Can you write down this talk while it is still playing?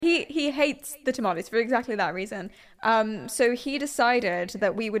the tamales for exactly that reason. So he decided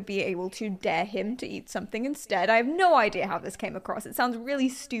that we would be able to dare him to eat something instead. I have no idea how this came across. It sounds really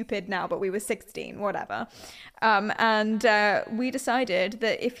stupid now, but we were 16, whatever. And we decided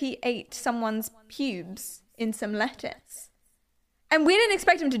that if he ate someone's pubes in some lettuce, and we didn't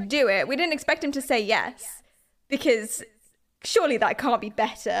expect him to do it. We didn't expect him to say yes, because surely that can't be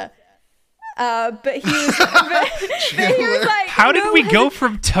better. But he was, but he was like, how did we go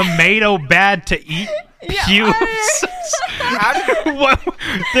from tomato bad to eat pubes?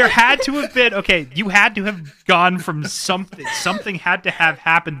 There had to have been, okay, you had to have gone from something. Something had to have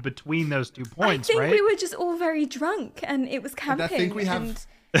happened between those 2 points, right? I think we were just all very drunk, and it was camping. I think we have.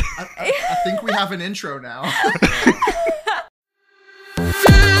 I think we have an intro now.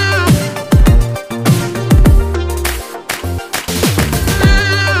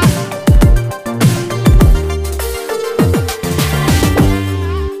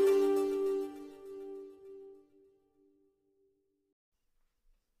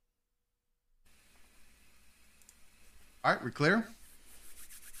 All right, we're clear?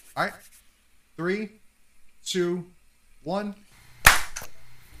 All right. 3, 2, 1.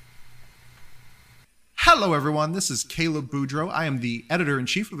 Hello, everyone. This is Caleb Boudreau. I am the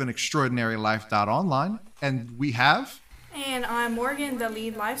editor-in-chief of AnExtraordinaryLife.online, and we have... And I'm Morgan, the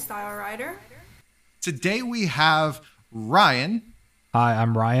lead lifestyle writer. Today we have Ryan. Hi,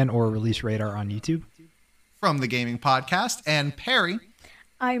 I'm Ryan, or Release Radar on YouTube. From the Gaming Podcast, and Perry.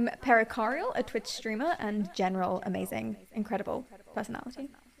 I'm Pericarial, a Twitch streamer and general amazing, incredible personality.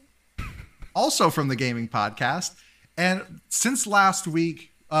 Also from the Gaming Podcast. And since last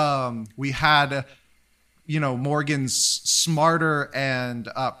week, we had, Morgan's smarter and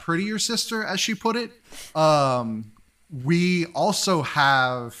prettier sister, as she put it. We also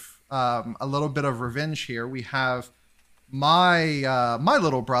have a little bit of revenge here. We have my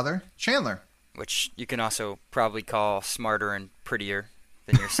little brother, Chandler. Which you can also probably call smarter and prettier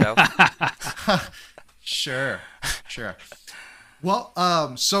than yourself. Sure.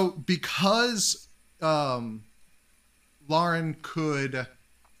 Well, so because Lauren could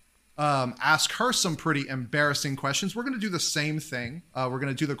ask her some pretty embarrassing questions, we're going to do the same thing. We're going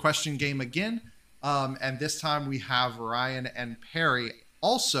to do the question game again. And this time we have Ryan and Perry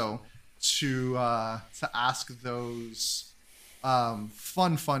also to ask those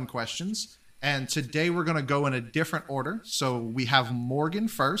fun questions. And today we're going to go in a different order. So we have Morgan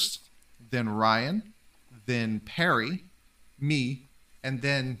first, then Ryan, then Perry, me, and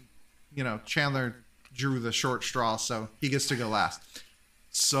then, Chandler drew the short straw, so he gets to go last.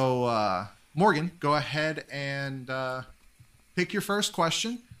 So, Morgan, go ahead and pick your first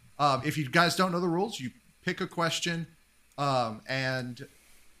question. If you guys don't know the rules, you pick a question and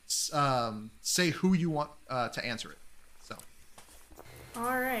say who you want to answer it.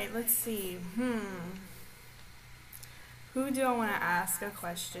 All right, let's see. Who do I want to ask a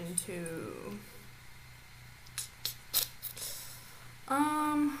question to?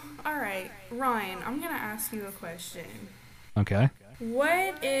 All right, Ryan, I'm going to ask you a question. Okay.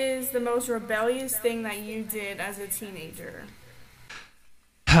 What is the most rebellious thing that you did as a teenager?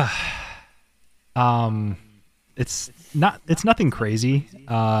 It's nothing crazy.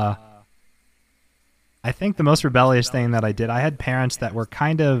 I think the most rebellious thing that I did, I had parents that were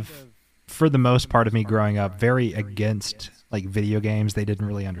kind of, for the most part of me growing up, very against like video games. They didn't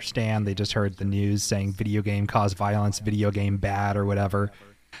really understand. They just heard the news saying video game caused violence, video game bad or whatever.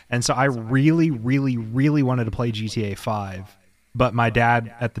 And so I really, really, really wanted to play GTA 5. But my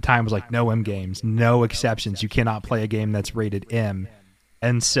dad at the time was like, no M games, no exceptions. You cannot play a game that's rated M.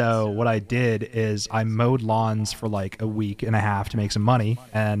 And so what I did is I mowed lawns for like a week and a half to make some money.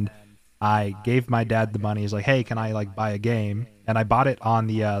 And I gave my dad the money. He's like, hey, can I like buy a game? And I bought it on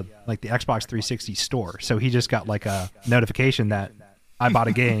the the Xbox 360 store. So he just got like a notification that I bought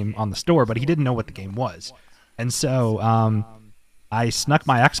a game on the store, but he didn't know what the game was. And so I snuck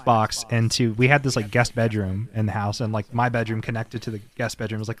my Xbox into, we had this like guest bedroom in the house, and like my bedroom connected to the guest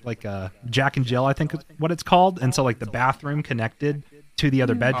bedroom. It was like a Jack and Jill, I think is what it's called. And so like the bathroom connected to the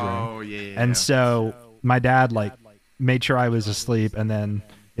other bedroom. Oh, yeah. And so my dad like made sure I was asleep, and then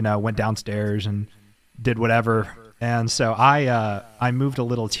went downstairs and did whatever. And so I moved a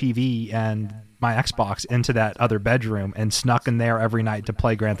little TV and my Xbox into that other bedroom and snuck in there every night to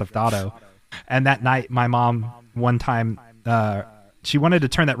play Grand Theft Auto. And that night, my mom, one time, she wanted to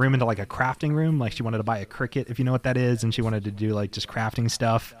turn that room into like a crafting room. Like she wanted to buy a Cricut, if you know what that is. And she wanted to do like just crafting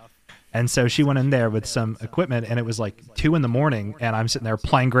stuff. And so she went in there with some equipment, and it was like 2 a.m, and I'm sitting there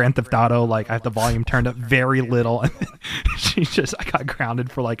playing Grand Theft Auto. Like I have the volume turned up very little. And I got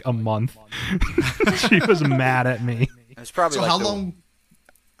grounded for like a month. She was mad at me. It was probably so like how long?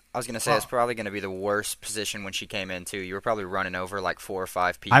 I was gonna say it's probably gonna be the worst position when she came in too. You were probably running over like 4 or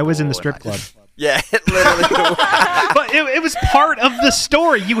 5 people. I was in the strip club. Yeah, it literally. But it was part of the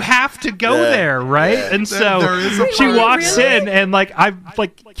story. You have to go there, right? Yeah. And so There is a she part. walks Really? in, and like I'm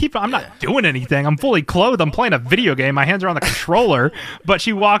not doing anything. I'm fully clothed. I'm playing a video game. My hands are on the controller. But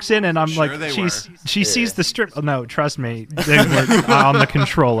she walks in, and I'm Sure like, they she sees the strip. Oh, no, trust me, they were on the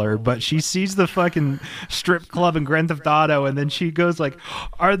controller. But she sees the fucking strip club in Grand Theft Auto, and then she goes like,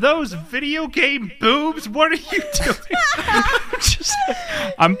 "Are those video game boobs? What are you doing?" Just,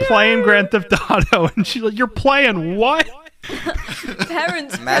 I'm playing Grand Theft Auto, and she's like, "You're playing what?"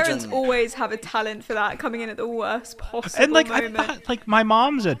 Parents Imagine- always have a talent for that, coming in at the worst possible And like moment. I thought, like my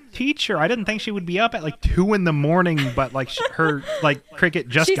mom's a teacher. I didn't think she would be up at like 2 a.m, but like her like cricket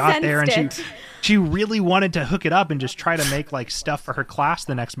just She got there, and sensed she really wanted to hook it up and just try to make like stuff for her class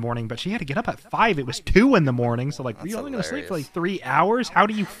the next morning. But she had to get up at 5. It was 2 a.m, so like, were you only gonna sleep for like hilarious. 3 hours? How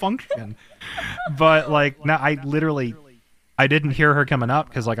do you function? But like, no, I didn't hear her coming up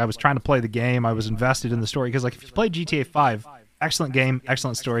because like I was trying to play the game. I was invested in the story because like if you play GTA 5, excellent game,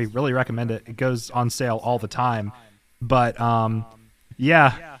 excellent story, really recommend it. It goes on sale all the time. But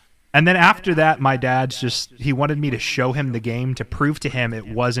yeah. And then after that, my dad's he wanted me to show him the game to prove to him it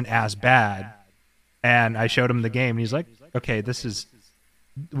wasn't as bad. And I showed him the game, and he's like, "Okay,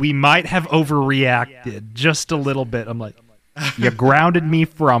 we might have overreacted just a little bit." I'm like, "You grounded me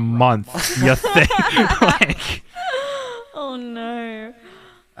for a month. You think?" like, Oh no.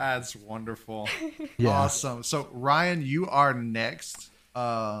 That's wonderful. Yeah. Awesome. So Ryan, you are next.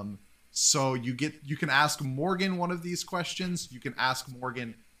 So you can ask Morgan one of these questions. You can ask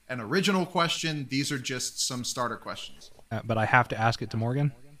Morgan an original question. These are just some starter questions. but I have to ask it to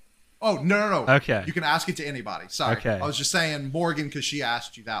Morgan. Oh, no. Okay. You can ask it to anybody. Sorry. Okay. I was just saying Morgan because she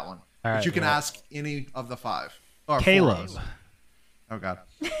asked you that one. All But right, you can well. ask any of the 5. Or 4 of Caleb. us. Oh, God.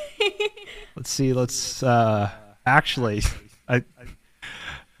 Let's see. Actually,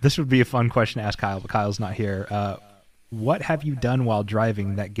 this would be a fun question to ask Kyle, but Kyle's not here. What have you done while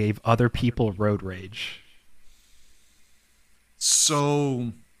driving that gave other people road rage?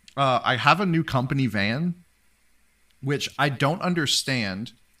 So I have a new company van, which I don't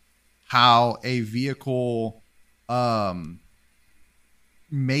understand how a vehicle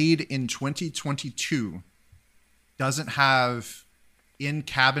made in 2022 doesn't have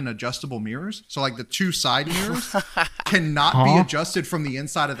in-cabin adjustable mirrors. So like the 2 side mirrors cannot be adjusted from the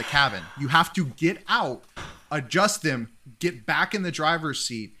inside of the cabin. You have to get out, adjust them, get back in the driver's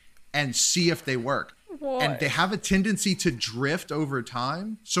seat, and see if they work. And they have a tendency to drift over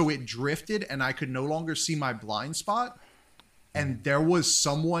time. So it drifted and I could no longer see my blind spot. And there was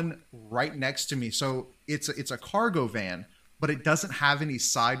someone right next to me. So it's a cargo van, but it doesn't have any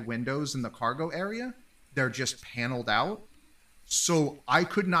side windows in the cargo area. They're just paneled out. So I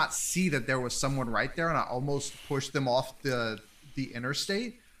could not see that there was someone right there, and I almost pushed them off the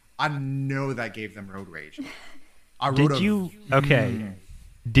interstate. I know that gave them road rage.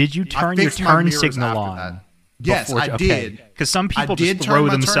 Did you turn your fixed my turn mirrors signal after on? that. Yes, before- I did. Because some people did just turn throw my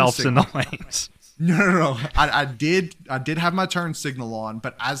turn themselves in the signal. lanes. No. I did have my turn signal on,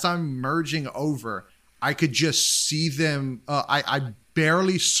 but as I'm merging over, I could just see them. I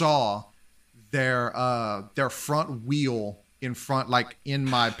barely saw their front wheel in front, like in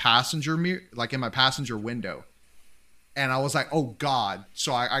my passenger mirror, like in my passenger window. And I was like, oh God.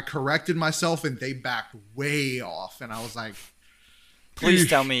 So I corrected myself and they backed way off. And I was like, Please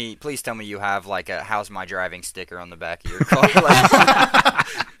tell me you have like a "How's my driving" sticker on the back of your car.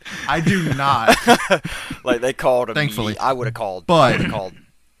 I do not. Like they called Thankfully. I would have called. But- I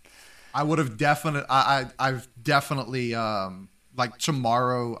I would have definitely. I've definitely. Like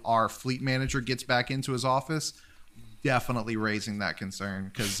tomorrow, our fleet manager gets back into his office. Definitely raising that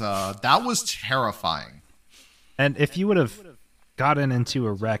concern because that was terrifying. And if you would have gotten into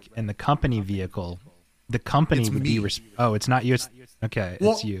a wreck in the company vehicle, the company It's would me. be. Oh, it's not you. It's okay.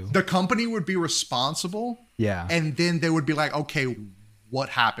 Well, It's you. the company would be responsible. Yeah. And then they would be like, okay, what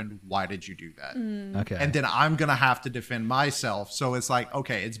happened? Why did you do that? Okay. And then I'm going to have to defend myself. So it's like,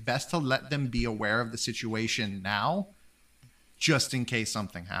 okay, it's best to let them be aware of the situation now, just in case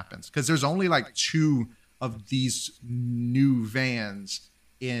something happens. Because there's only like 2 of these new vans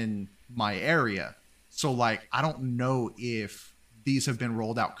in my area. So like, I don't know if these have been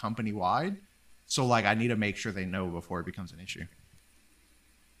rolled out company wide. So like, I need to make sure they know before it becomes an issue.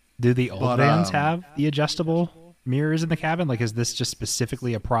 Do the old But, vans have the adjustable mirrors in the cabin? Like, is this just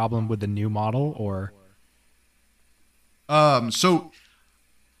specifically a problem with the new model, or? So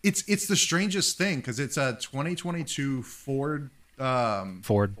it's the strangest thing because it's a 2022 Ford.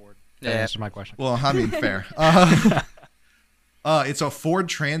 Ford. That Yeah. answers my question. Well, I mean, fair. It's a Ford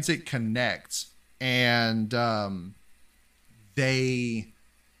Transit Connect, and they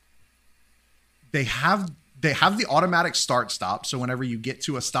have the automatic start stop. So whenever you get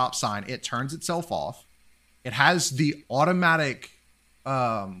to a stop sign, it turns itself off. It has the automatic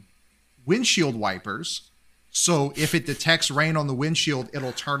windshield wipers. So if it detects rain on the windshield,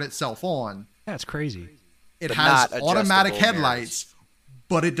 it'll turn itself on. That's crazy. It But has not automatic adjustable headlights,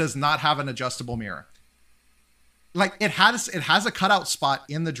 but it does not have an adjustable mirror. Like it has a cutout spot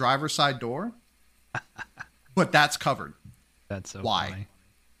in the driver's side door, but that's covered. That's so Why? funny.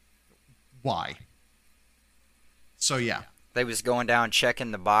 Why? So yeah. They was going down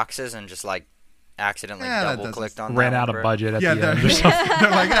checking the boxes and just like accidentally Yeah, that double clicked on Ran that out one, of bro. budget at Yeah, the they're, end or something. they're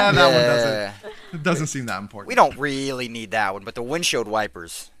like, that one Yeah. doesn't seem that important. We don't really need that one, but the windshield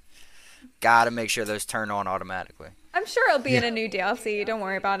wipers, gotta make sure those turn on automatically. I'm sure it'll be in a new DLC. Don't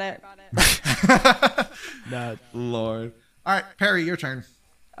worry about it. Lord. All right, Perry, your turn.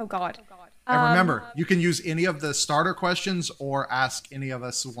 Oh God. And remember, you can use any of the starter questions or ask any of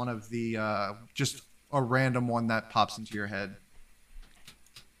us one of the just a random one that pops into your head.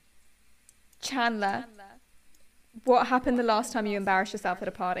 Chandler, what happened the last time you embarrassed yourself at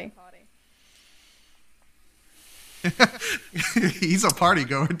a party? He's a party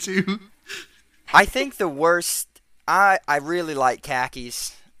goer too. I think the worst. I really like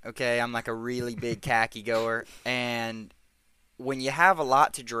khakis. Okay, I'm like a really big khaki goer, and when you have a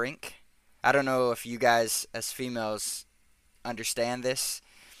lot to drink, I don't know if you guys as females understand this,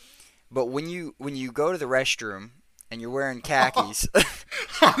 but when you go to the restroom and you're wearing khakis, I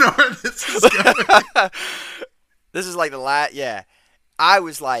don't know where this is going. this is like the last. Yeah, I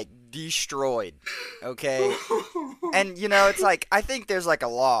was like destroyed. Okay, and it's like I think there's like a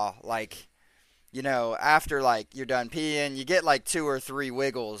law like. After like you're done peeing, you get like 2 or 3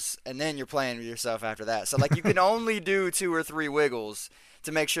 wiggles, and then you're playing with yourself after that. So like you can only do 2 or 3 wiggles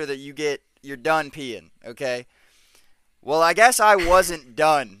to make sure that you're done peeing. Okay. Well, I guess I wasn't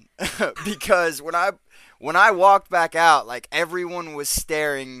done because when I walked back out, like everyone was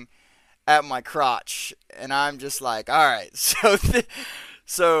staring at my crotch, and I'm just like, all right, so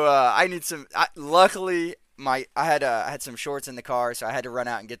I need some. Luckily. I had some shorts in the car, so I had to run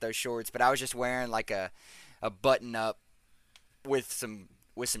out and get those shorts. But I was just wearing like a button up with some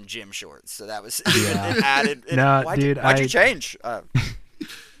gym shorts, so that was Yeah. it added. No, why'd dude, you change? I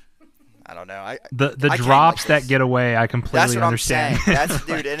don't know. The I came drops like that this. get away, I completely That's what understand. I'm saying. That's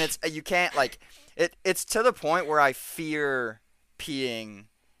dude, and you can't like it. It's to the point where I fear peeing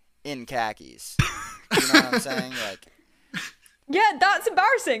in khakis. You know what I'm saying? Like. Yeah, that's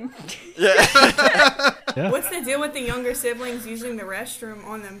embarrassing. Yeah. Yeah. What's the deal with the younger siblings using the restroom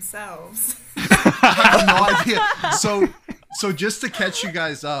on themselves? I have no idea. So just to catch you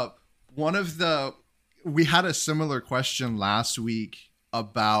guys up, we had a similar question last week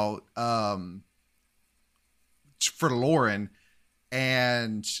about for Lauren,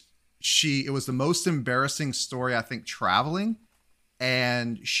 and it was the most embarrassing story I think traveling,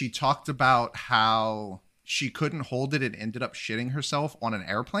 and she talked about how she couldn't hold it and ended up shitting herself on an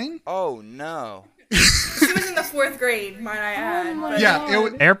airplane. Oh no. She was in the 4th grade, might I add. But Yeah,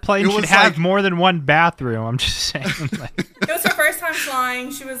 Airplanes It should was have like- more than one bathroom. I'm just saying. Like, it was her first time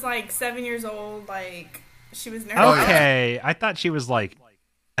flying. She was like 7 years old. Like she was nervous. okay, I thought she was like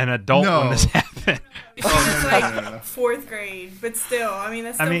an adult No. when this happened. She was like no. 4th grade, but still, I mean,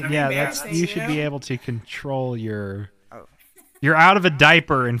 that's I still mean, pretty yeah, that's embarrassing. you should know? be able to control your. Oh. You're out of a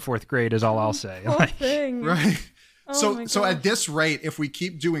diaper in 4th grade, is all I'll say. Poor Like, thing. Right. Oh my So gosh. at this rate, if we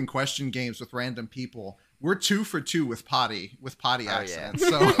keep doing question games with random people, we're 2 for 2 with potty accidents.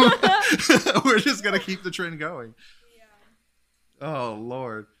 So we're just gonna keep the trend going. Oh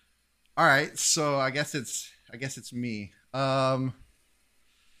Lord. All right. So I guess it's me.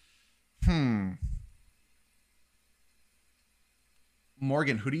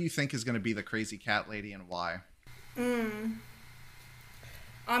 Morgan, who do you think is gonna be the crazy cat lady and why?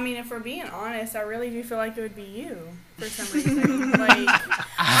 I mean, if we're being honest, I really do feel like it would be you for some reason. Like,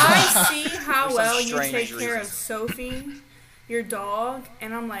 I see how For some well you strange take care of reason. Sophie, your dog,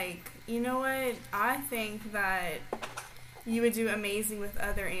 and I'm like, you know what? I think that you would do amazing with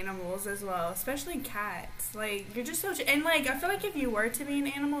other animals as well, especially cats. Like, you're just so and like, I feel like if you were to be an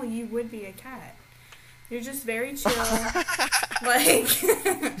animal, you would be a cat. You're just very chill. Like,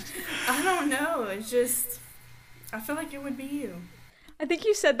 I don't know. It's just, I feel like it would be you. I think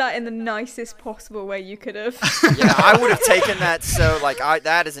you said that in the nicest possible way you could have. Yeah, I would have taken that. So like,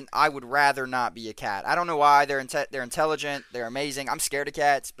 I would rather not be a cat. I don't know why. They're intelligent. They're amazing. I'm scared of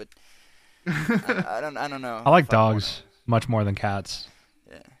cats, but I don't know. I like if I wanna- dogs much more than cats.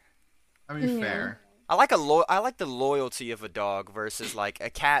 I mean, Yeah. fair. I like the loyalty of a dog versus like a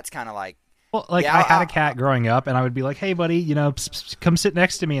cat's kind of like. Well, like Yeah, I had a cat growing up, and I would be like, "Hey, buddy, come sit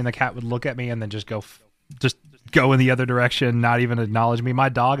next to me," and the cat would look at me and then just go in the other direction, not even acknowledge me. My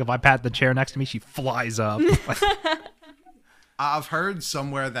dog, if I pat the chair next to me, she flies up. I've heard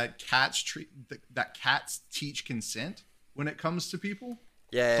somewhere that cats teach consent when it comes to people.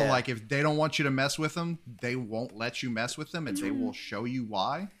 Yeah. So like if they don't want you to mess with them, they won't let you mess with them, and they will show you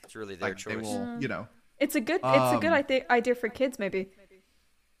why. It's really their Like choice. they will, you know. It's a good idea for kids, maybe.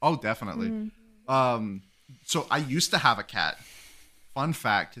 Oh, definitely. So I used to have a cat. Fun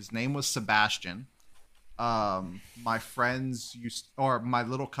fact: his name was Sebastian. My friends my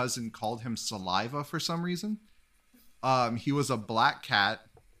little cousin called him Saliva for some reason. He was a black cat.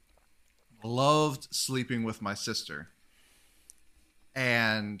 Loved sleeping with my sister.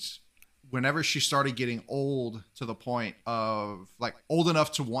 And whenever she started getting old to the point of like old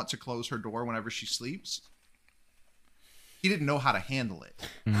enough to want to close her door whenever she sleeps, he didn't know how to handle it.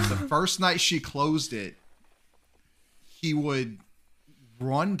 The first night she closed it, he would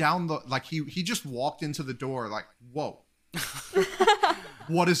run down he just walked into the door like, whoa,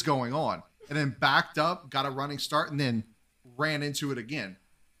 what is going on? And then backed up, got a running start, and then ran into it again.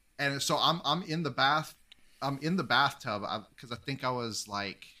 And so I'm in the bathtub because I think I was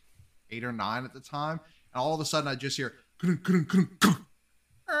like 8 or 9 at the time, and all of a sudden I just hear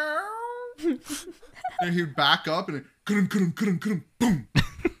and he'd back up and boom.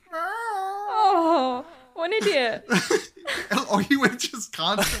 Oh, what an idiot! Or he would just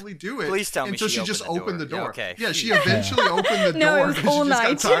constantly do it. Please tell me until she she just opened opened the the door. door. Yeah, okay. Yeah, she eventually opened the No, it door was because all she just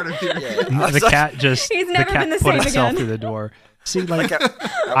night. got tired of hearing it. Yeah. The cat just He's never the cat been the put same itself again. through the door. See, like At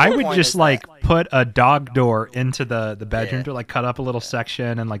I what would point just is like that? put a dog door into the bedroom Yeah. door, like cut up a little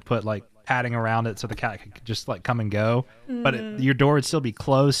section and like put like padding around it so the cat could just like come and go. But your door would still be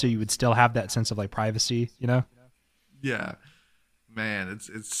closed, so you would still have that sense of like privacy, you know? Yeah, man,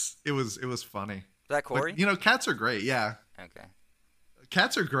 it was funny. Is that Corey? Like, you know, cats are great. Yeah, Okay.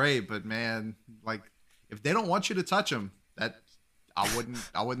 cats are great, but man, like if they don't want you to touch them, that I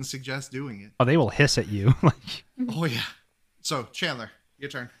wouldn't suggest doing it. Oh, they will hiss at you. Like, Oh yeah. So Chandler, your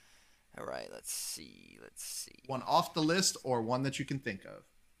turn. All right. Let's see. One off the list or one that you can think of.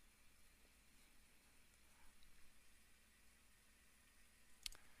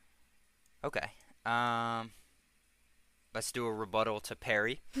 Okay. Let's do a rebuttal to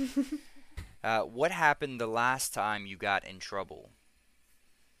Perry. What happened the last time you got in trouble?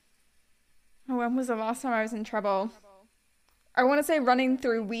 Oh, when was the last time I was in trouble? I want to say running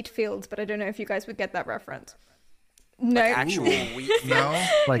through wheat fields, but I don't know if you guys would get that reference. No. Like actual wheat field? No.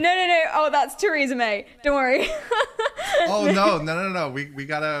 like No. Oh, that's Theresa May. Don't worry. Oh no. We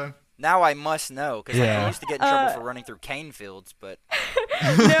gotta. Now I must know because Yeah. I used to get in trouble for running through cane fields, but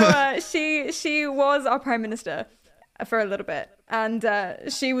No, she was our prime minister for a little bit, and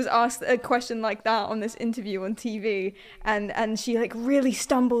she was asked a question like that on this interview on TV, and she like really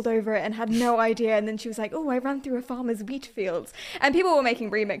stumbled over it and had no idea, and then she was like, "Oh, I ran through a farmer's wheat fields," and people were making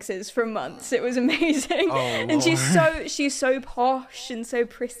remixes for months. It was amazing, Oh, and she's so posh and so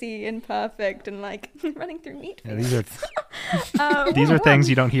prissy and perfect, and like running through wheat yeah, fields. these are things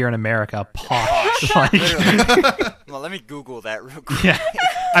you don't hear in America. Posh. Like, literally. Well, let me Google that real quick. yeah.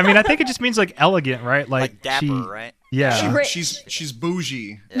 I mean, I think it just means like elegant, right? Like dapper, she, right? Yeah. Rich. She's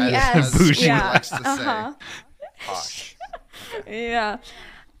bougie. Yes, As Bougie. she yeah. likes to say. Uh-huh. Posh. Yeah.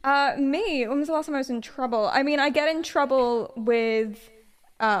 Me, when was the last time I was in trouble? I mean, I get in trouble with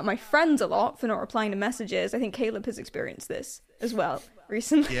my friends a lot for not replying to messages. I think Caleb has experienced this as well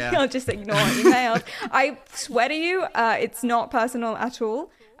recently. Yeah. I'll just ignore emails. I swear to you, it's not personal at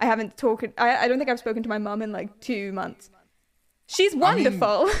all. I haven't talked. I don't think I've spoken to my mum in like 2 months. She's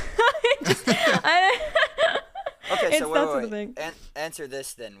wonderful. Okay, It's so that sort wait. of thing. Answer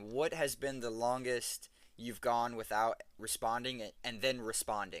this then. What has been the longest you've gone without responding and then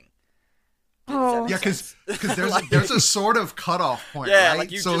responding? Does that Oh. make Yeah, sense? because there's a sort of cutoff point, Yeah, right?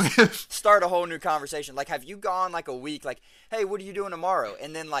 like you so just if start a whole new conversation. Like, have you gone like a week, like, hey, what are you doing tomorrow?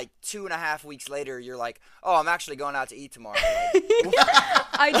 And then like 2.5 weeks later, you're like, oh, I'm actually going out to eat tomorrow. Like,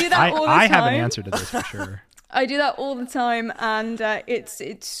 I do that all the time. I have an answer to this for sure. I do that all the time, and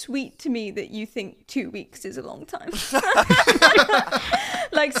it's sweet to me that you think 2 weeks is a long time.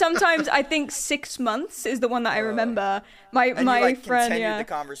 Like sometimes I think 6 months is the one that I remember. My and you like friend, continued yeah, the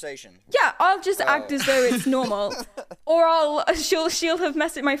conversation. yeah, I'll just act as though it's normal, or she'll have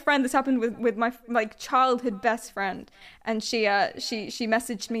messaged my friend. This happened with my like childhood best friend, and she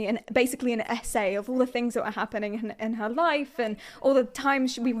messaged me and basically an essay of all the things that were happening in her life and all the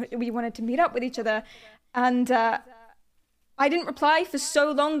times we wanted to meet up with each other. And I didn't reply for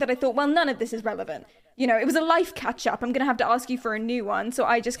so long that I thought, well, none of this is relevant. it was a life catch up. I'm going to have to ask you for a new one. So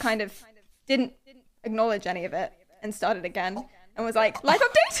I just kind of didn't acknowledge any of it and started again and was like, life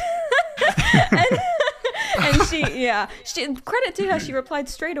update. and she credit to her, she replied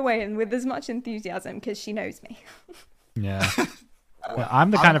straight away and with as much enthusiasm because she knows me. Yeah. Well,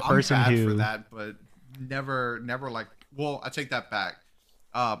 I'm the kind of person I'm bad who for that, but never like. Well, I take that back.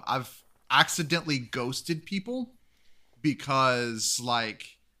 I've accidentally ghosted people because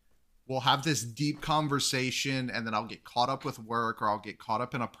like we'll have this deep conversation and then I'll get caught up with work or I'll get caught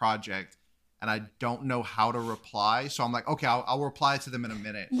up in a project and I don't know how to reply. So I'm like, okay, I'll reply to them in a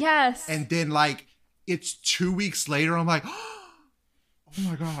minute. Yes. And then like it's 2 weeks later, I'm like, oh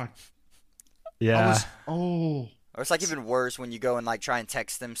my God. yeah. Or it's like even worse when you go and like try and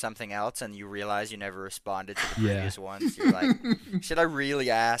text them something else and you realize you never responded to the previous ones. You're like, should I really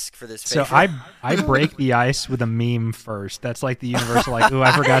ask for this favor? So I break the ice with a meme first. That's like the universal like, oh,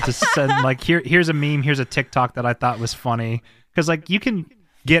 I forgot to send like here's a meme, here's a TikTok that I thought was funny. Because like you can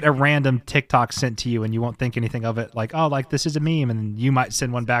get a random TikTok sent to you and you won't think anything of it, like, oh, like this is a meme, and then you might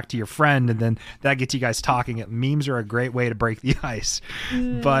send one back to your friend and then that gets you guys talking. Memes are a great way to break the ice.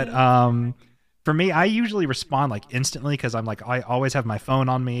 But for me, I usually respond like instantly because I'm like, I always have my phone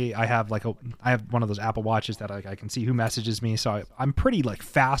on me. I have one of those Apple Watches that I can see who messages me. So I'm pretty like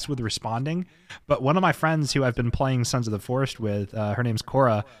fast with responding. But one of my friends who I've been playing Sons of the Forest with, her name's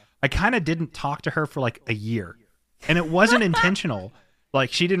Cora. I kind of didn't talk to her for like a year, and it wasn't intentional.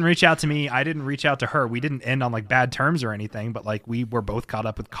 Like she didn't reach out to me. I didn't reach out to her. We didn't end on like bad terms or anything, but like we were both caught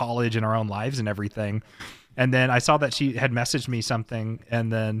up with college and our own lives and everything. And then I saw that she had messaged me something,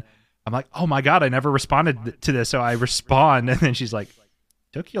 and then I'm like, oh my God, I never responded to this. So I respond, and then she's like,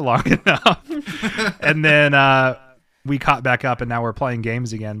 took you long enough. And then we caught back up, and now we're playing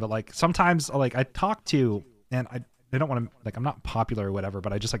games again. But like sometimes like I talk to, and I don't want to, like I'm not popular or whatever,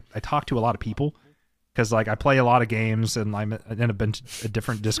 but I just like I talk to a lot of people because like I play a lot of games and I'm in a bunch of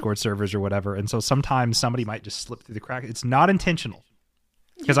different Discord servers or whatever. And so sometimes somebody might just slip through the crack. It's not intentional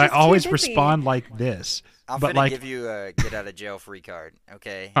because I always respond like this. I'm but gonna like, give you a get out of jail free card,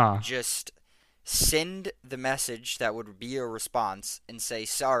 okay? Just send the message that would be a response and say,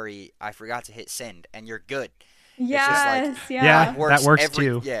 sorry, I forgot to hit send, and you're good. Yes, yeah, that works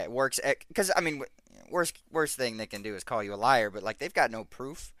too. Yeah, it works. Because, I mean, worst thing they can do is call you a liar, but, like, they've got no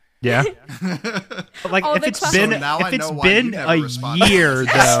proof. Yeah. But, like, if it's been a year,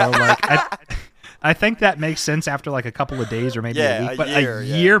 though, like, I think that makes sense after like a couple of days or maybe a week. But a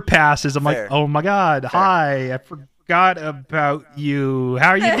year passes. I'm like, oh my God, hi, I forgot about you. How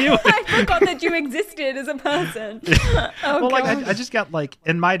are you doing? I forgot that you existed as a person. Well, like I just got like,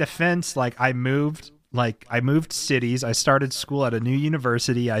 in my defense, like I moved cities. I started school at a new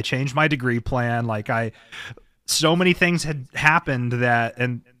university. I changed my degree plan. Like so many things had happened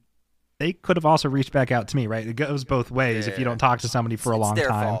and they could have also reached back out to me, right? It goes both ways if you don't talk to somebody for a long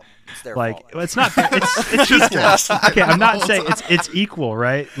time. It's their like, fault. It's not. It's equal. Okay, I'm not saying it's equal,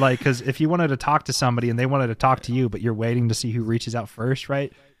 right? Like, because if you wanted to talk to somebody and they wanted to talk to you, but you're waiting to see who reaches out first,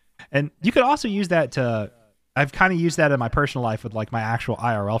 right? And you could also use that to. I've kind of used that in my personal life with like my actual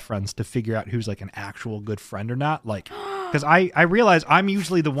IRL friends to figure out who's like an actual good friend or not. Like, because I realize I'm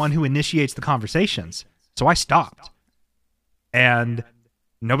usually the one who initiates the conversations, so I stopped, and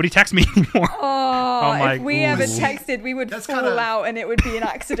nobody texts me anymore. Oh, if we ever texted, we would fall out and it would be an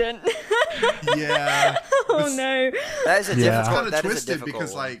accident. Yeah. Oh no. That is a It's difficult. kind of That is a twisted difficult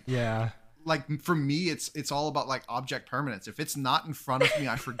because one. like for me it's all about like object permanence. If it's not in front of me,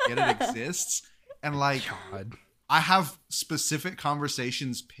 I forget it exists. And like I have specific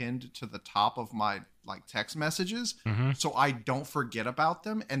conversations pinned to the top of my like text messages, so I don't forget about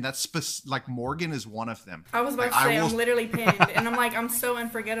them. And that's like Morgan is one of them. I was about to say I'm literally pinned, and I'm like I'm so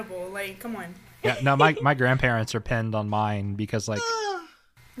unforgettable. Like, come on. Yeah, no, my grandparents are pinned on mine because like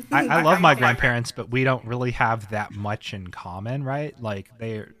I love my grandparents, but we don't really have that much in common, right? Like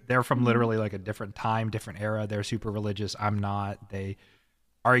they're from literally like a different time, different era. They're super religious. I'm not. They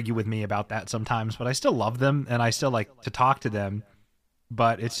argue with me about that sometimes, but I still love them and I still like to talk to them.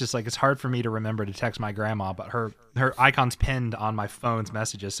 But it's just like it's hard for me to remember to text my grandma, but her icon's pinned on my phone's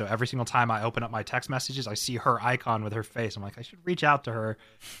messages. So every single time I open up my text messages, I see her icon with her face. I'm like, I should reach out to her.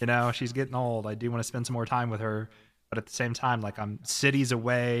 You know, she's getting old. I do want to spend some more time with her. But at the same time, like I'm cities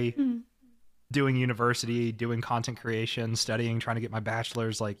away, doing university, doing content creation, studying, trying to get my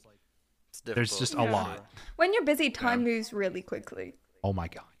bachelor's. Like there's just a lot. When you're busy, time moves really quickly. Oh my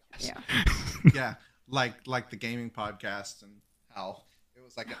God. Yes. Yeah. Yeah. Like the gaming podcast and how it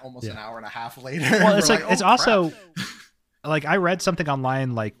was like almost an hour and a half later. Well, it's like, it's oh, also like I read something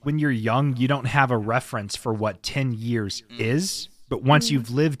online, like when you're young, you don't have a reference for what 10 years is But once you've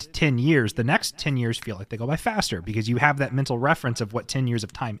lived 10 years, the next 10 years feel like they go by faster because you have that mental reference of what 10 years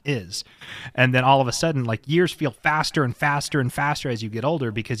of time is. And then all of a sudden, like, years feel faster and faster and faster as you get older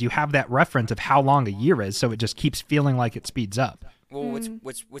because you have that reference of how long a year is. So it just keeps feeling like it speeds up. Well,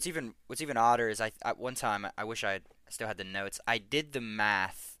 what's even odder is I at one time I wish I still had the notes. I did the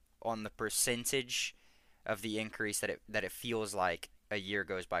math on the percentage of the increase that it feels like a year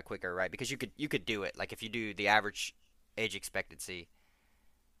goes by quicker, right? Because you could do it. Like if you do the average age expectancy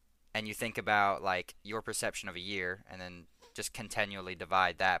and you think about like your perception of a year and then just continually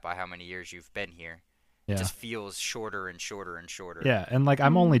divide that by how many years you've been here. Yeah. It just feels shorter and shorter and shorter. Yeah, and like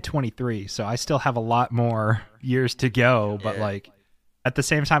I'm only 23, so I still have a lot more years to go, but like at the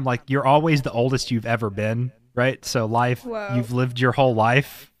same time, like you're always the oldest you've ever been, right? So you've lived your whole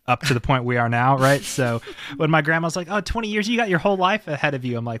life up to the point we are now, right? So when my grandma's like, oh, 20 years, you got your whole life ahead of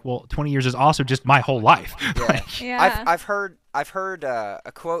you. I'm like, well, 20 years is also just my whole life. Yeah. I've heard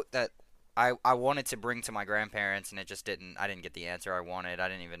a quote that I wanted to bring to my grandparents and I didn't get the answer I wanted. I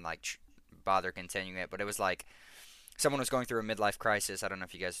didn't even like bother continuing it, but it was like someone was going through a midlife crisis. I don't know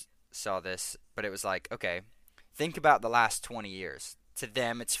if you guys saw this, but it was like, okay, think about the last 20 years. To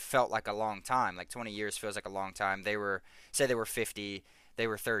them, it's felt like a long time. Like 20 years feels like a long time. They were 50, they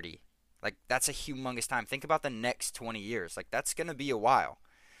were 30. Like that's a humongous time. Think about the next 20 years. Like that's going to be a while.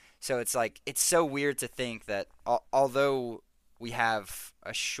 So it's like, it's so weird to think that although we have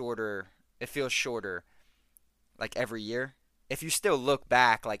it feels shorter like every year. If you still look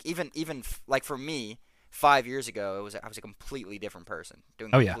back, like even like for me, 5 years ago, I was a completely different person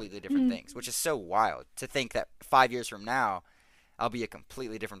doing completely different things, which is so wild to think that 5 years from now, I'll be a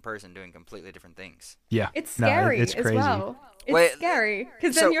completely different person doing completely different things. Yeah. It's scary it's crazy. as well. It's scary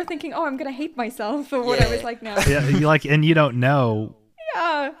because then you're thinking, oh, I'm going to hate myself for what I was like now. Yeah, and you don't know.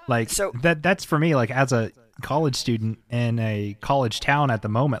 Yeah. Like that's for me, like as a college student in a college town at the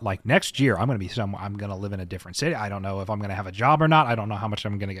moment, like next year I'm going to be somewhere, I'm going to live in a different city. I don't know if I'm going to have a job or not. I don't know how much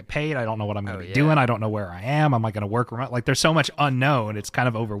I'm going to get paid. I don't know what I'm going to be doing. I don't know where I am. Am I going to work remote? Like there's so much unknown. It's kind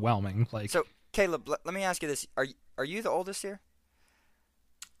of overwhelming. Like, so Caleb, let me ask you this. Are you the oldest here?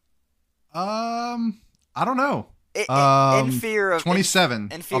 I don't know. In fear of 27,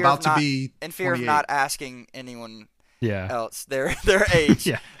 in fear about of not, to be in fear 28. of not asking anyone yeah. else their age.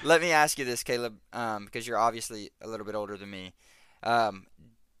 Yeah. Let me ask you this, Caleb, because you're obviously a little bit older than me.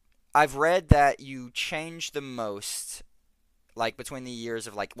 I've read that you change the most, like between the years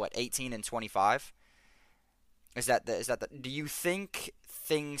of like what 18 and 25. Is that the? Do you think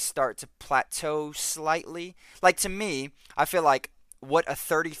things start to plateau slightly? Like to me, I feel like what a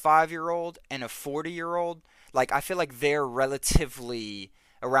 35-year-old and a 40-year-old, like I feel like they're relatively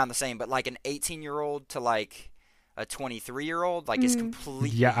around the same, but like an 18-year-old to like a 23-year-old, like is completely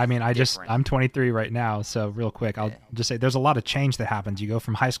Yeah, I mean, different. I'm 23 right now, so real quick, I'll just say there's a lot of change that happens. You go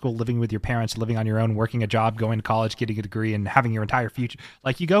from high school, living with your parents, living on your own, working a job, going to college, getting a degree, and having your entire future.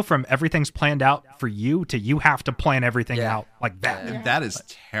 Like you go from everything's planned out for you to you have to plan everything out like that. And that is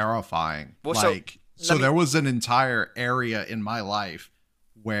terrifying. Well, so there was an entire area in my life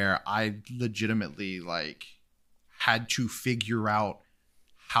where I legitimately like had to figure out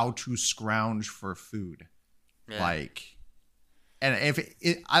how to scrounge for food. Yeah. Like, and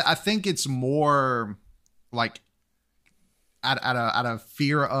I think it's more like out of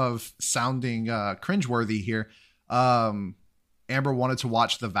fear of sounding cringeworthy here. Amber wanted to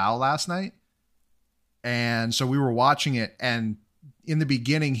watch The Vow last night, and so we were watching it, and in the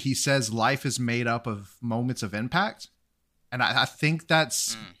beginning he says life is made up of moments of impact, and I think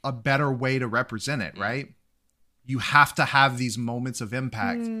that's a better way to represent it, right? You have to have these moments of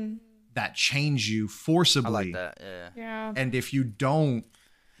impact that change you forcibly. I like that. Yeah. And if you don't,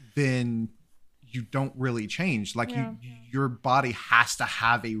 then you don't really change. Like your body has to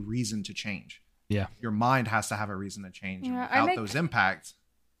have a reason to change. Yeah. Your mind has to have a reason to change. Yeah, And without those impacts.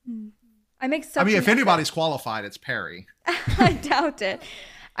 I mean, if anybody's qualified, it's Perry. I doubt it.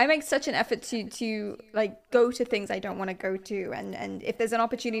 I make such an effort to like go to things I don't want to go to, and if there's an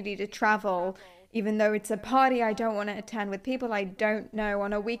opportunity to travel, even though it's a party I don't want to attend with people I don't know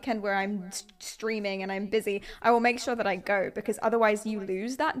on a weekend where I'm streaming and I'm busy, I will make sure that I go, because otherwise you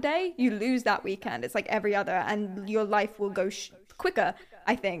lose that day, you lose that weekend. It's like every other, and your life will go quicker.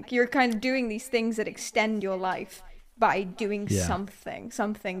 I think you're kind of doing these things that extend your life by doing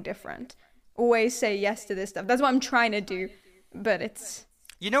something different. Always say yes to this stuff. That's what I'm trying to do, but it's...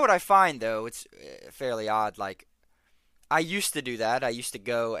 You know what I find, though? It's fairly odd. Like, I used to do that. I used to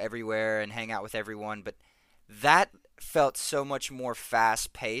go everywhere and hang out with everyone, but that felt so much more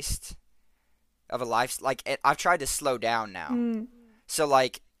fast-paced of a life. Like, I've tried to slow down now. So,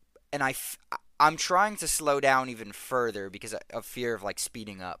 like, and I'm trying to slow down even further because of fear of like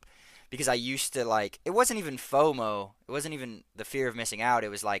speeding up. Because I used to like, it wasn't even FOMO. It wasn't even the fear of missing out. It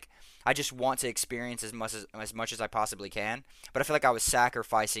was like, I just want to experience as much as I possibly can. But I feel like I was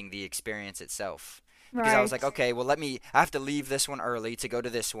sacrificing the experience itself. Because I was like, okay, well, I have to leave this one early to go to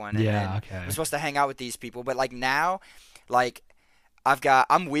this one. And Yeah, okay. I'm supposed to hang out with these people. But like now, like,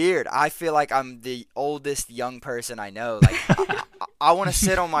 I'm weird. I feel like I'm the oldest young person I know. Like, I want to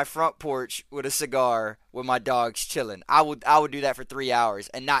sit on my front porch with a cigar with my dogs chilling. I would do that for 3 hours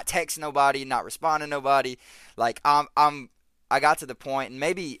and not text nobody, not respond to nobody. Like, I got to the point, and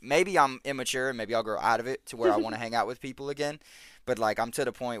maybe I'm immature and maybe I'll grow out of it to where I want to hang out with people again. But like, I'm to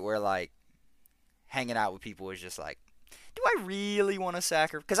the point where like hanging out with people is just like, do I really want to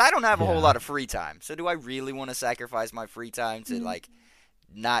sacrifice? Because I don't have a whole lot of free time. So do I really want to sacrifice my free time to like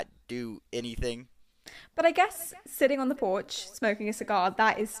not do anything? But I guess sitting on the porch, smoking a cigar,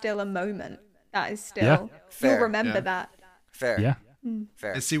 that is still a moment. That is still, Fair. you'll remember Yeah. that. Fair. Yeah.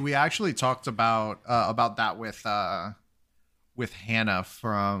 Fair. And see, we actually talked about that with Hannah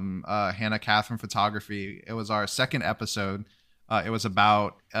from Hannah Catherine Photography. It was our second episode. It was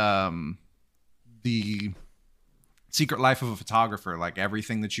about the secret life of a photographer, like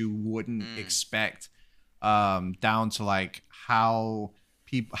everything that you wouldn't expect, down to like how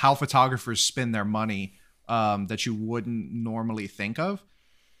photographers spend their money, that you wouldn't normally think of.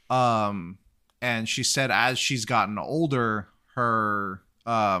 And she said as she's gotten older, her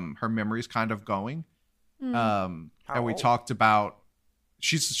memory's kind of going. And we old? talked about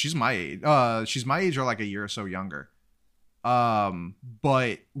she's my age. She's my age or like a year or so younger.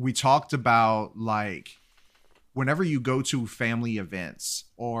 But we talked about like whenever you go to family events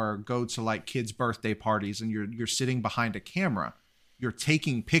or go to like kids' birthday parties and you're sitting behind a camera, you're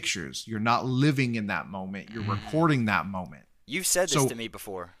taking pictures. You're not living in that moment. You're recording that moment. You've said this So- to me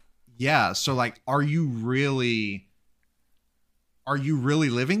before. Yeah. So like, are you really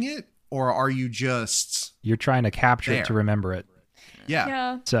living it, or are you just You're trying to capture There. it to remember it. yeah?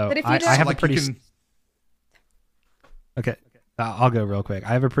 Yeah. So But if you I don't- have like a pretty you can, okay. I'll go real quick. I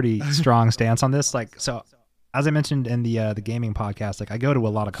have a pretty strong stance on this. Like, so as I mentioned in the gaming podcast, like I go to a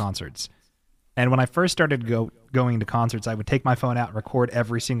lot of concerts, and when I first started going to concerts, I would take my phone out and record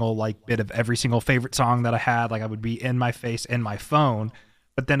every single like bit of every single favorite song that I had. Like I would be in my face in my phone.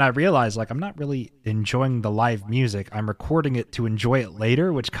 But then I realized, like, I'm not really enjoying the live music. I'm recording it to enjoy it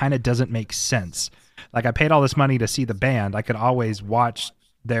later, which kind of doesn't make sense. Like, I paid all this money to see the band. I could always watch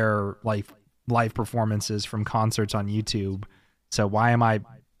their live performances from concerts on YouTube. So why am I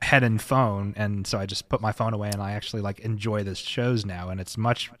head and phone? And so I just put my phone away, and I actually like enjoy the shows now, and it's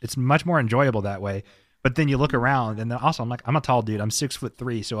much more enjoyable that way. But then you look around, and then also I'm a tall dude. I'm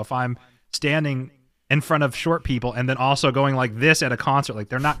 6'3", so if I'm standing in front of short people and then also going like this at a concert, like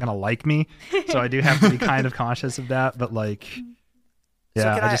they're not gonna like me. So I do have to be kind of conscious of that. But like,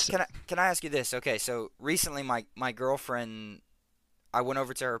 yeah, So can I ask you this? Okay, so recently my girlfriend, I went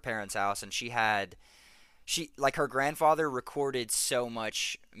over to her parents' house and she like her grandfather recorded so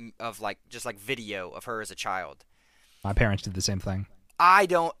much of like just like video of her as a child. my parents did the same thing. I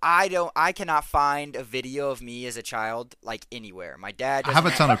cannot find a video of me as a child like anywhere. My dad I have a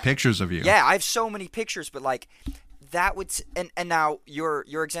doesn't ton of pictures of you. Yeah, I have so many pictures, but like that would and now your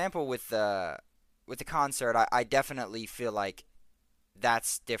example with the concert, I definitely feel like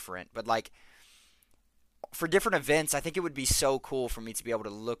that's different. But like for different events, I think it would be so cool for me to be able to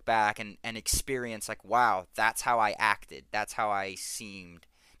look back and experience like, wow, that's how I acted. That's how I seemed.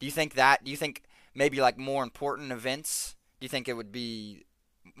 Do you think maybe like more important events? Do you think it would be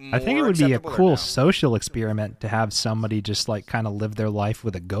more I think it would be a acceptable or cool no? social experiment to have somebody just like kind of live their life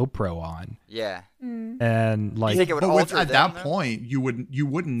with a GoPro on, Yeah. and like You think it would But alter at them, that though? point, you wouldn't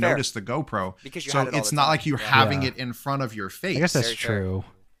Fair. notice the GoPro, Because you so had it all it's the not time. like you're Yeah. having Yeah. it in front of your face. I guess that's Very fair. true.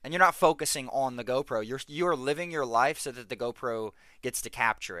 And you're not focusing on the GoPro. You're living your life so that the GoPro gets to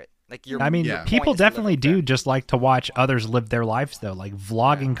capture it. Like I mean, Yeah. people point is to live definitely it there. do just like to watch others live their lives, though. Like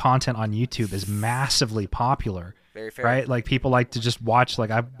vlogging content on YouTube is massively popular, Very fair. right? Like people like to just watch.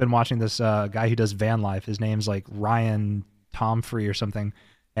 Like I've been watching this guy who does van life. His name's like Ryan Tomfree or something,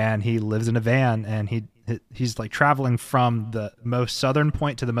 and he lives in a van, and he's like traveling from the most southern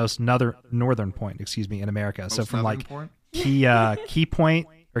point to the most northern point, in America. So Most from northern like point? Key Point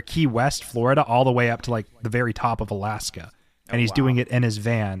or Key West, Florida, all the way up to like the very top of Alaska. And he's doing it in his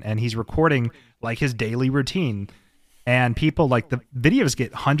van, and he's recording like his daily routine. And people like the videos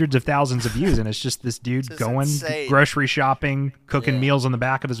get hundreds of thousands of views, and it's just this dude This is going insane. grocery shopping, cooking Yeah. meals in the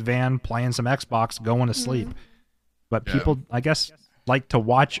back of his van, playing some Xbox, going to sleep. But Yeah. people, I guess, like to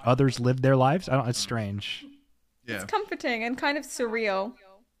watch others live their lives. It's strange. Yeah. It's comforting and kind of surreal.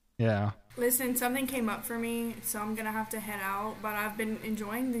 Yeah. Listen, something came up for me, so I'm gonna have to head out. But I've been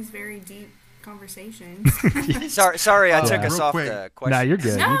enjoying these very deep conversations. Sorry, I took us real off quick. the question. Nah, you're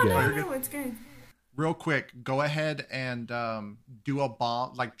good. no, You're no, good. no, it's good. Real quick, go ahead and do a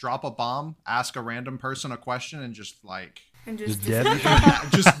bomb, like drop a bomb, ask a random person a question, and just like And just dead?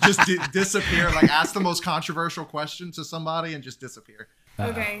 disappear. Like ask the most controversial question to somebody and just disappear.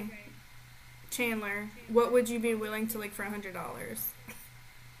 Okay, Chandler, what would you be willing to lick for $100?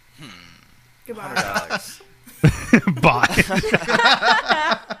 Goodbye. Bye.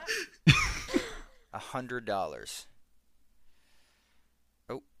 $100.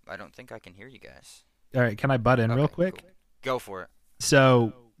 Oh, I don't think I can hear you guys. All right, can I butt in real Okay, quick? cool. Go for it.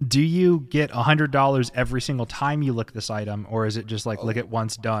 So, do you get $100 every single time you lick this item, or is it just like lick it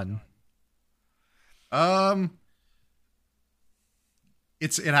once, done?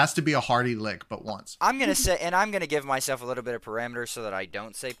 It has to be a hearty lick, but once. I'm gonna say, and I'm gonna give myself a little bit of parameters so that I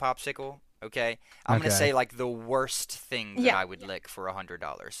don't say popsicle. Okay, I'm gonna Okay. say like the worst thing that Yeah. I would lick for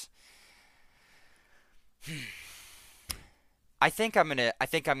 $100. I think I'm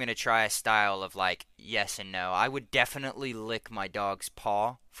gonna try a style of like yes and no. I would definitely lick my dog's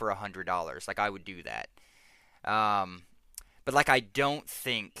paw for $100. Like I would do that. But like I don't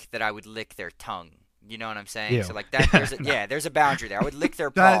think that I would lick their tongue. You know what I'm saying? Ew. So like that, there's a boundary there. I would lick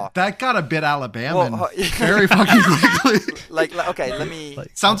their paw. That got a bit Alabama Well, very fucking quickly. like okay, let me. Like,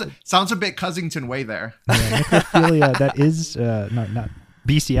 Sounds a bit Cousington way there. yeah, necrophilia, that is not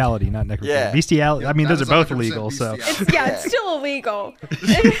bestiality, not necrophilia. Yeah. Bestiality. I mean, That those is are both 100% illegal. So, bestiality. It's still illegal.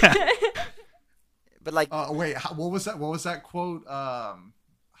 But like Wait, what was that? What was that quote?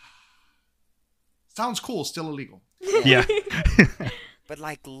 Sounds cool, still illegal. yeah. But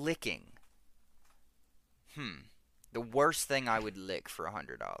like licking. The worst thing I would lick for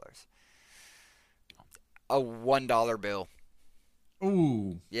 $100. A $1 bill.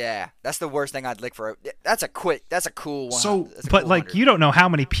 Ooh. Yeah, that's the worst thing I'd lick for. That's a cool one. So- That's a But cool like, 100. you don't know how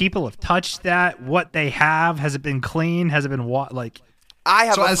many people have touched that. What they have? Has it been clean? Has it been like? I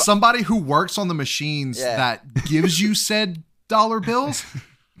have So a as somebody who works on the machines Yeah. that gives you said dollar bills,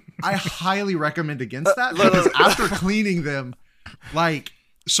 I highly recommend against that look, because look. after cleaning them, like,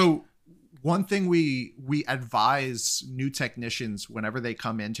 so one thing we advise new technicians whenever they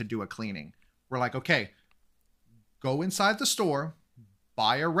come in to do a cleaning, we're like, okay, go inside the store,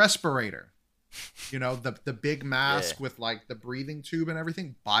 buy a respirator. You know, the big mask Yeah. with like the breathing tube and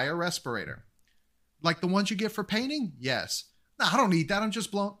everything, buy a respirator. Like the ones you get for painting? Yes. No, I don't need that. I'm just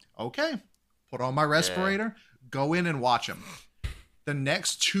blown. Okay. Put on my respirator, go in and watch them. The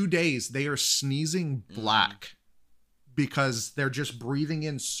next 2 days, they are sneezing black because they're just breathing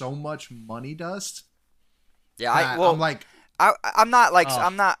in so much money dust. yeah, that I'm I'm like, I'm not like Oh.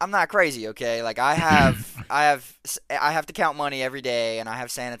 I'm not crazy, okay? Like I have to count money every day, and I have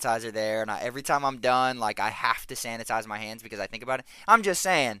sanitizer there, and every time I'm done, like I have to sanitize my hands because I think about it. I'm just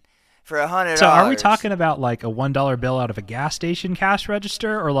saying, for $100. So, are we talking about like a $1 bill out of a gas station cash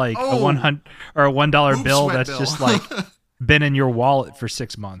register, or like a Oh. $1 Oops, bill sweat that's bill. just like been in your wallet for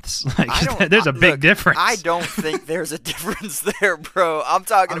 6 months? I Like, don't- there's a big look, difference. I don't think there's a difference there, bro. I'm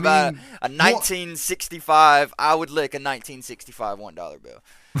talking I about mean, a 1965. I would lick a 1965 $1 bill.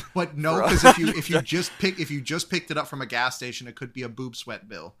 but no, Bro. because if you just picked it up from a gas station, it could be a boob sweat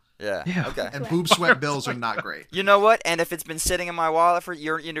bill. Yeah. Yeah. Okay. And boob sweat bills are not great. You know what? And if it's been sitting in my wallet for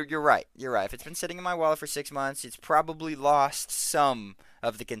you're right. You're right. If it's been sitting in my wallet for 6 months, it's probably lost some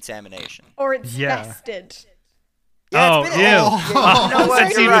of the contamination. Or it's Yeah. fested. Yeah, Oh, it's been, ew. you know what?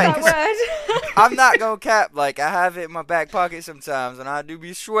 That's You're even- right. That word. I'm not gonna cap. Like I have it in my back pocket sometimes, and I do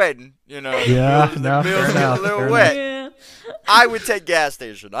be sweating. You know. Yeah, the no, bills fair get enough, a little fair wet. Yeah. I would take gas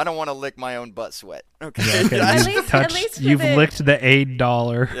station. I don't want to lick my own butt sweat. Okay. Yeah, okay, At you've least- touched- at least you've with it- licked the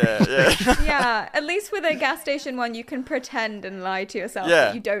 $8. yeah. Yeah, at least with a gas station one, you can pretend and lie to yourself Yeah.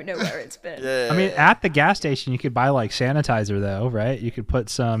 that you don't know where it's been. Yeah. I mean, at the gas station, you could buy like sanitizer, though, right? You could put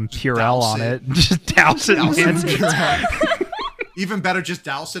some Purell douse on it. it, and just douse it. in Douse it in hand. Purell. Even better, just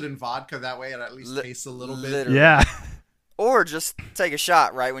douse it in vodka. That way, it at least Li- tastes a little bit. literally. Yeah, Or just take a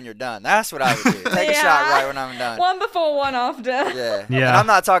shot right when you're done. That's what I would do. Take a Yeah. shot right when I'm done. One before, one after. Yeah. Yeah. And I'm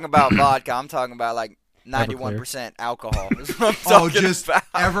not talking about vodka. I'm talking about like 91% alcohol. Is what I'm Oh, talking just about.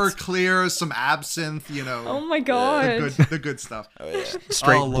 Everclear, some absinthe. You know, Oh my god. the good stuff. Oh, yeah.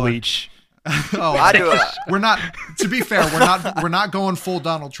 straight Oh, Lord. bleach. Oh, I do it. we're not. To be fair, we're not going full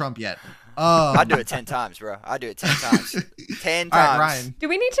Donald Trump yet. I do it 10 times, bro. I do it 10 times. 10 All times. right, Ryan. Do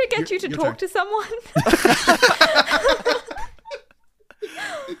we need to get you to your talk turn. to someone?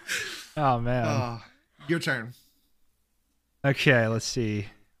 Oh man. Your turn. Okay, let's see.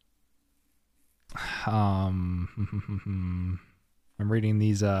 I'm reading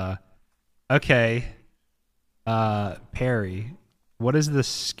these. Okay, Perry, what is the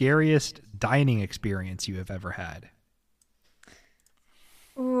scariest dining experience you have ever had?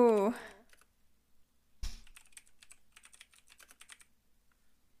 Ooh.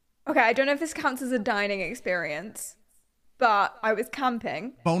 Okay, I don't know if this counts as a dining experience, but I was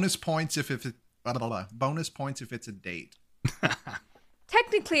camping. Bonus points if it blah, blah, blah. Bonus points if it's a date.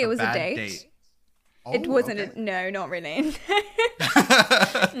 Technically, it was a bad date. Oh, It wasn't. okay. No, not really.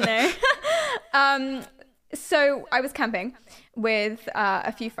 No. So I was camping with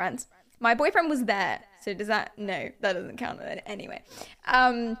a few friends. My boyfriend was there. So does that? No, that doesn't count anyway.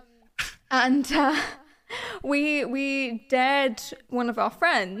 And we dared one of our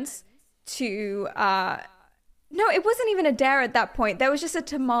friends to. No, it wasn't even a dare at that point. There was just a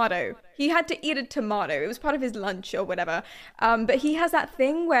tomato. He had to eat a tomato. It was part of his lunch or whatever. But he has that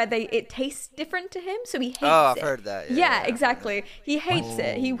thing where it tastes different to him, so he hates it. Oh, I've heard that. Yeah, exactly. He hates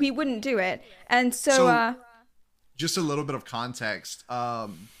it. He wouldn't do it. And so just a little bit of context.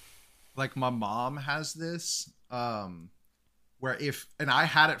 Like my mom has this, where and I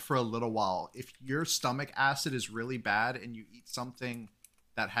had it for a little while. If your stomach acid is really bad and you eat something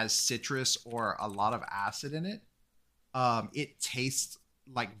that has citrus or a lot of acid in it, it tastes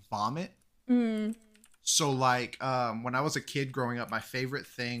like vomit. So like when I was a kid growing up, my favorite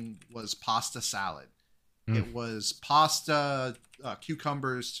thing was pasta salad. It was pasta,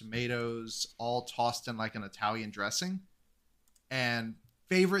 cucumbers, tomatoes, all tossed in like an Italian dressing. And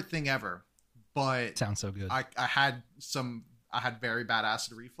favorite thing ever. But Sounds so good. I had very bad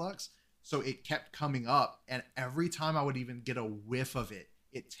acid reflux. So it kept coming up. And every time I would even get a whiff of it,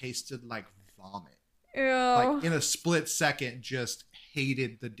 it tasted like vomit. ew. Like in a split second, just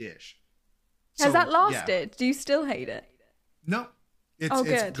hated the dish. Has So, that yeah. lasted? Do you still hate it? No, it's Oh,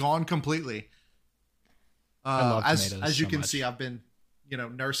 good. gone completely. I love as tomatoes you so can much. see, I've been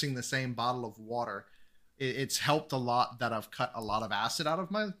nursing the same bottle of water. It's helped a lot that I've cut a lot of acid out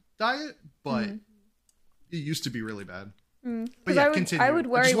of my diet, but it used to be really bad. But 'Cause yeah, I would- continue. I would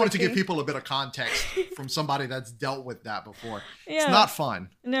worry just wanted with to give you. people a bit of context from somebody that's dealt with that before. Yeah. It's not fun.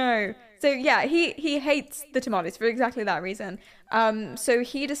 No. So yeah, he hates the tomatoes for exactly that reason. So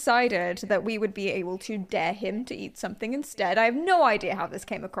he decided that we would be able to dare him to eat something instead. I have no idea how this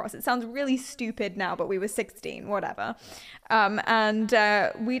came across. It sounds really stupid now, but we were 16, whatever. And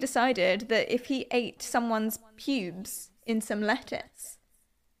we decided that if he ate someone's pubes in some lettuce,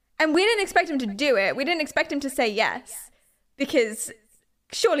 and we didn't expect him to do it. We didn't expect him to say yes, because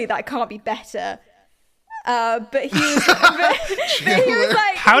surely that can't be better. But he was, but he was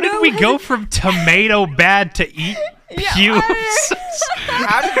like, How did "No we go from tomato bad to eat Yeah, pubes?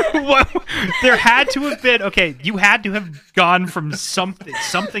 I What? There had to have been you had to have gone from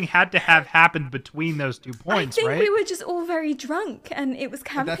something had to have happened between those 2 points, think right? we were just all very drunk, and it was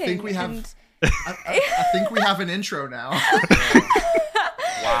camping. I think we have. and- I think we have an intro now.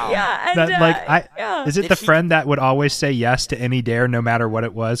 Wow. yeah, and yeah. is it Did the he- friend that would always say yes to any dare no matter what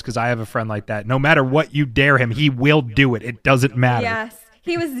it was? Because I have a friend like that. No matter what you dare him, he will do it. It doesn't matter. Yes,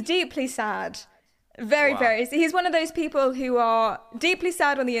 he was deeply sad. Very, Wow. very. He's one of those people who are deeply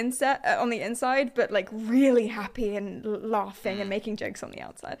sad on the inside, but like really happy and laughing and making jokes on the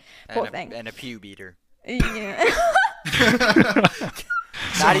outside. Poor thing. And a pube eater. Yeah.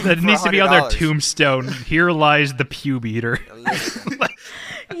 Not even That for needs to be on their $100. tombstone. Here lies the pube eater. Literally.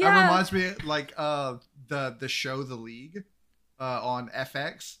 That Yeah. reminds me, like the show The League on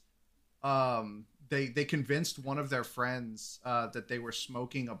FX. They convinced one of their friends that they were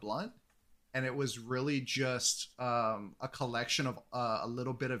smoking a blunt, and it was really just a collection of a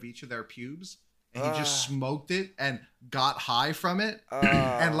little bit of each of their pubes, and he just smoked it and got high from it,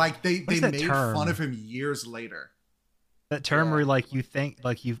 and like they What's that made term? fun of him years later. That term Yeah. where like you think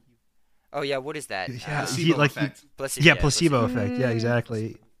like you Oh yeah, what is that? Yeah, Placebo like effect. placebo effect. Yeah,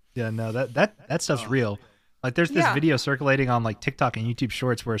 exactly. Yeah, no, that stuff's real. Like there's this Yeah. video circulating on like TikTok and YouTube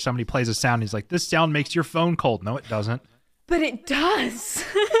Shorts where somebody plays a sound. And he's like, "This sound makes your phone cold." No, it doesn't. But it does.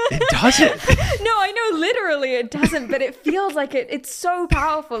 It doesn't. No, I know literally it doesn't, but it feels like it. It's so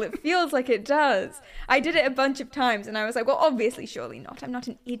powerful. It feels like it does. I did it a bunch of times, and I was like, well, obviously, surely not. I'm not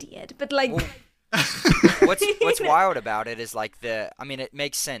an idiot. But like, What's wild about it is like I mean, it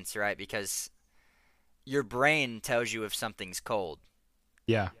makes sense, right? Because your brain tells you if something's cold.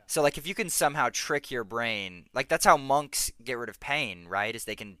 Yeah. So like if you can somehow trick your brain, like that's how monks get rid of pain, right? Is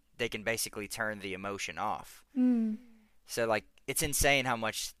they can basically turn the emotion off. So like it's insane how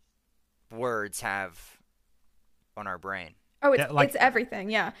much words have on our brain. oh, it's, Yeah, like- it's everything.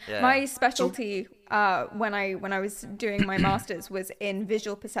 Yeah. Yeah. My specialty when I was doing my masters was in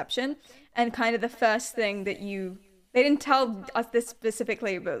visual perception, and kind of the first thing that you They didn't tell us this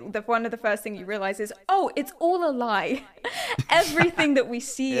specifically, but one of the first things you realize is, oh, it's all a lie. Everything that we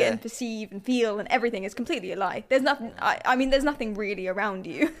see and perceive and feel and everything is completely a lie. There's nothing. I mean, there's nothing really around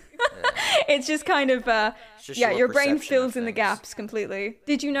you. It's just kind of your brain fills in the gaps completely.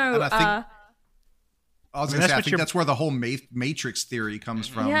 Did you know? I was going to say, I think that's where the whole Matrix theory comes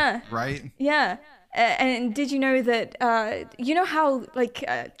from, right? Yeah. And did you know that, you know how, like,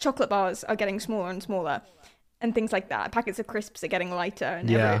 chocolate bars are getting smaller and smaller and things like that? Packets of crisps are getting lighter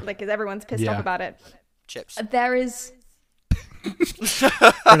and because everyone's pissed off about it. Chips. There is...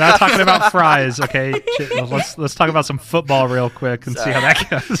 We're not talking about fries, okay? Let's talk about some football real quick and see how that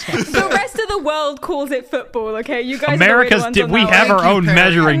goes. The rest of the world calls it football, okay? You guys America's are the we have our own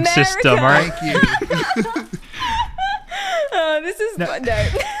measuring America. system, all right? Thank you. This is... No.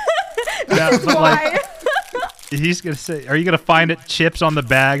 This is why... He's going to say, are you going to find it chips on the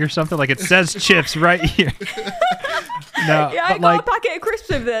bag or something? Like, it says chips right here. No, yeah, I got a packet of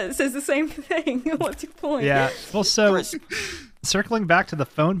crisps over there that says the same thing. What's your point? Yeah, well, so circling back to the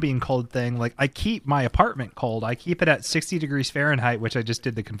phone being cold thing, like, I keep my apartment cold. I keep it at 60 degrees Fahrenheit, which I just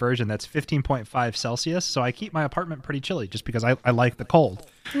did the conversion. That's 15.5 Celsius. So I keep my apartment pretty chilly just because I like the cold.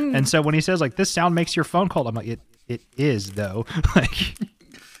 And so when he says, like, this sound makes your phone cold, I'm like, it is, though. Like...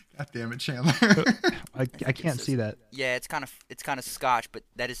 God damn it, Chandler. I can't see that. Yeah, it's kind of Scotch, but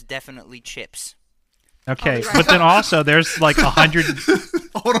that is definitely chips. Okay, but then also there's like 100.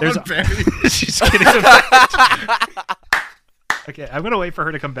 Hold on, Barry. She's kidding. Okay, I'm gonna wait for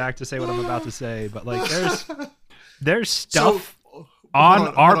her to come back to say what I'm about to say. But like, there's stuff on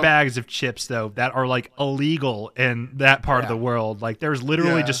our bags of chips though that are like illegal in that part of the world. Like, there's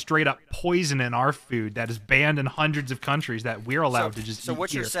literally just straight up poison in our food that is banned in hundreds of countries that we're allowed to just. So eat what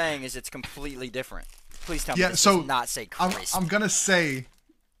here. you're saying is it's completely different. Please tell me this does not say crisp. I'm gonna say.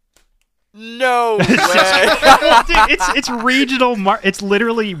 No way. it's regional. It's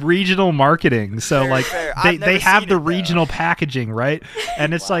literally regional marketing. So Very like fair. they have the seen it, regional packaging, right?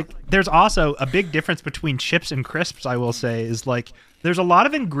 And it's like there's also a big difference between chips and crisps. I will say is like there's a lot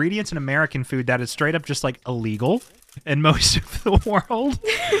of ingredients in American food that is straight up just like illegal in most of the world.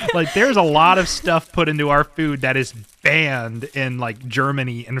 Like there's a lot of stuff put into our food that is banned in like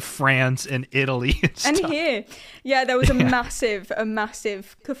Germany and France and Italy and stuff. here. Yeah, there was a massive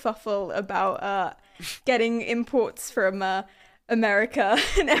kerfuffle about getting imports from America,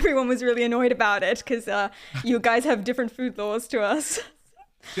 and everyone was really annoyed about it because you guys have different food laws to us.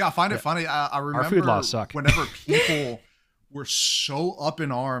 Yeah, I find it funny. I remember our food laws suck. Whenever people were so up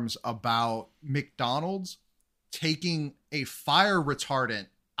in arms about McDonald's taking a fire retardant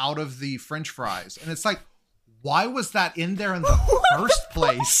out of the French fries, and it's like, why was that in there in the first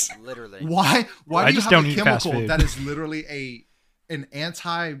place? Literally. Why do you have a chemical that is literally an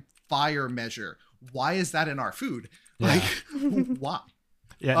anti-fire measure? Why is that in our food? Like, why?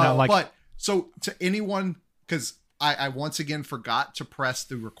 Yeah, no, like. But so to anyone, because I once again forgot to press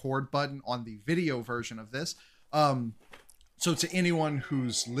the record button on the video version of this. So to anyone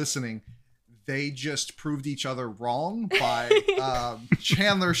who's listening, they just proved each other wrong by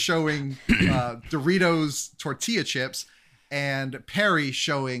Chandler showing Doritos tortilla chips and Perry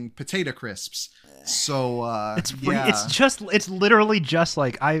showing potato crisps. So it's literally just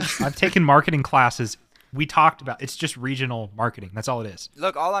like I've taken marketing classes. We talked about it's just regional marketing. That's all it is.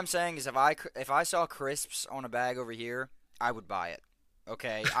 Look, all I'm saying is if I saw crisps on a bag over here, I would buy it.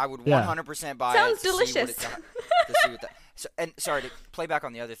 Okay, I would 100% buy Sounds it. delicious. To see what and sorry to play back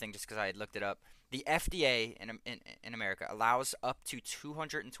on the other thing, just because I had looked it up. The FDA in America allows up to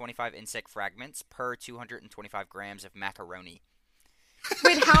 225 insect fragments per 225 grams of macaroni.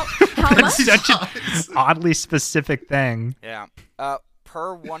 Wait, how much? Such an oddly specific thing. Yeah.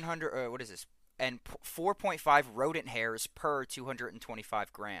 Per 100. What is this? And 4.5 rodent hairs per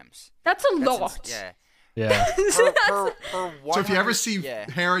 225 grams. That's a lot. Yeah. Yeah. Per 100, so if you ever see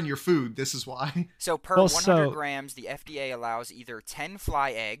hair in your food, this is why. So per 100 grams, the FDA allows either 10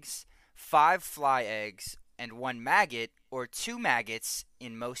 fly eggs, 5 fly eggs, and 1 maggot, or 2 maggots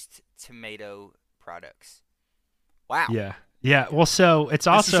in most tomato products. Wow. Yeah. Yeah. Well, so it's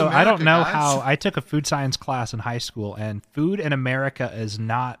also, I don't know how, I took a food science class in high school, and food in America is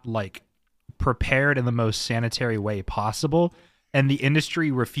not like prepared in the most sanitary way possible. And the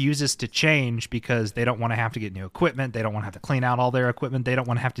industry refuses to change because they don't want to have to get new equipment. They don't want to have to clean out all their equipment. They don't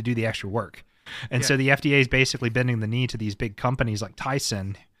want to have to do the extra work. And so the FDA is basically bending the knee to these big companies like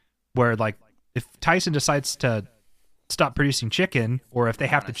Tyson, where like if Tyson decides to stop producing chicken, or if they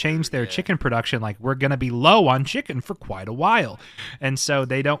have to change their chicken production, like we're going to be low on chicken for quite a while. And so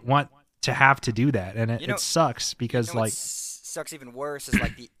they don't want to have to do that. And it sucks because like... sucks even worse is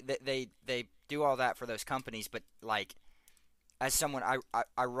like they do all that for those companies, but like as someone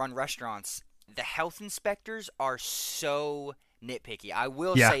I run restaurants, the health inspectors are so nitpicky. I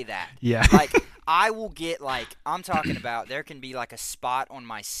will Yeah. say that. Yeah. Like I will get like I'm talking about there can be like a spot on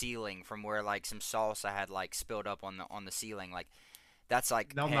my ceiling from where like some salsa had like spilled up on the ceiling. Like that's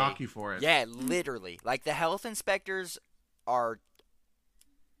like They'll hey, knock you for it. Yeah, literally. Like the health inspectors are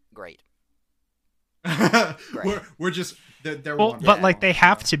great. we're just they're Well, wonderful. but like they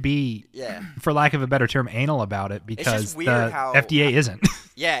have to be, Yeah. for lack of a better term, anal about it because weird the how- FDA isn't.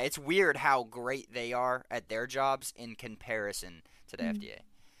 Yeah, it's weird how great they are at their jobs in comparison to the FDA.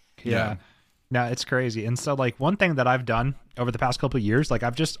 Yeah. No, it's crazy. And so like one thing that I've done over the past couple of years, like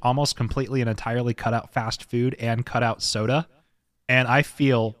I've just almost completely and entirely cut out fast food and cut out soda. And I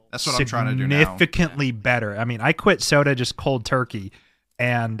feel That's what I'm trying to do now. significantly better. I mean, I quit soda just cold turkey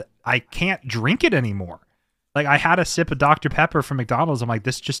and I can't drink it anymore. Like I had a sip of Dr. Pepper from McDonald's. I'm like,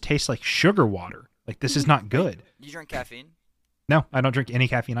 this just tastes like sugar water. Like this is not good. You drink caffeine? No, I don't drink any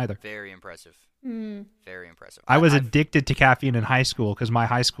caffeine either. Very impressive. Mm. Very impressive. I was I've- addicted to caffeine in high school because my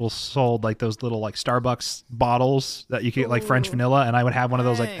high school sold like those little like Starbucks bottles that you could get like French Ooh. vanilla, and I would have one of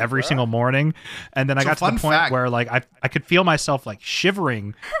those like Dang, every bro. single morning. And then I So got to the fun point fact- where like I could feel myself like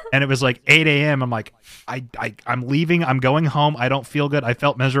shivering, and it was like 8 a.m. I'm like I'm leaving. I'm going home. I don't feel good. I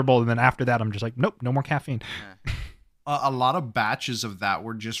felt miserable, and then after that I'm just like nope, no more caffeine. A lot of batches of that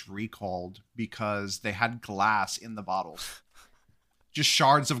were just recalled because they had glass in the bottles. Just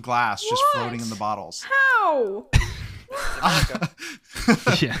shards of glass just What? floating in the bottles. How?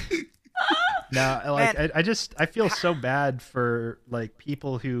 Yeah. No, like I feel so bad for like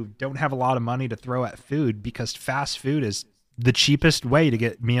people who don't have a lot of money to throw at food because fast food is the cheapest way to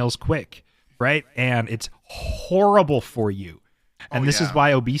get meals quick, right? And it's horrible for you. And Oh, this is yeah.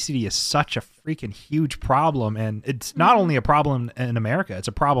 why obesity is such a freaking huge problem. And it's not only a problem in America, it's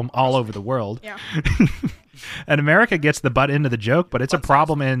a problem all over the world. Yeah. And America gets the butt end of the joke, but it's a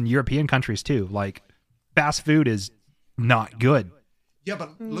problem in European countries too. Like fast food is not good. Yeah,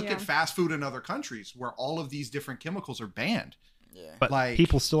 but look Yeah. at fast food in other countries where all of these different chemicals are banned. Yeah. But Like-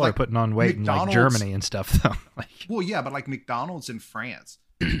 people still are like putting on weight in like McDonald's- Germany and stuff though. Like Well, yeah, but like McDonald's in France,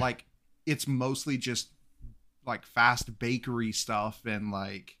 like it's mostly just like fast bakery stuff and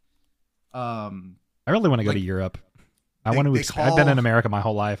like I really want to go to Like, Europe. I they- want to. they I've been call- in America my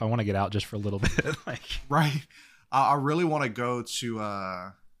whole life. I want to get out just for a little bit. Like, right. I really want to go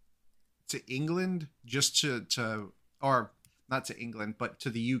to England just to or not to England, but to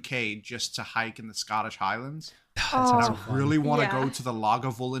the UK just to hike in the Scottish Highlands. that sounds so I fun. really want to Yeah. go to the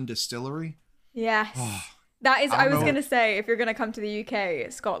Lagavulin distillery. Yes. Oh, That is, I I don't was know. going to say, if you're going to come to the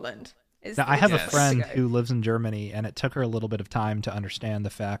UK, Scotland. Is Now, I have a Yes. friend to go. who lives in Germany, and it took her a little bit of time to understand the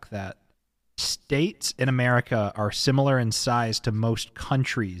fact that states in America are similar in size to most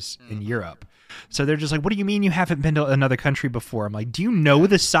countries in Europe. So they're just like, what do you mean you haven't been to another country before? I'm like, do you know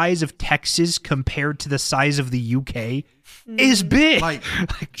the size of Texas compared to the size of the UK is big? like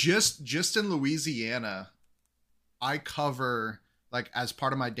just in Louisiana, I cover like as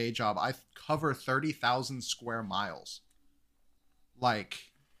part of my day job, I cover 30,000 square miles.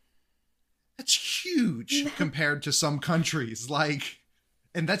 Like that's huge compared to some countries. Like,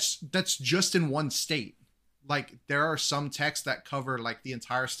 and that's just in one state. Like there are some techs that cover like the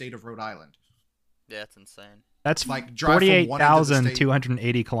entire state of Rhode Island. Yeah, that's insane. That's like, drive from one end of the state-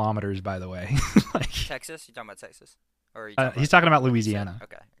 48,280 kilometers, by the way. Like, Texas? You talking about Texas? Or are you he's talking about Louisiana.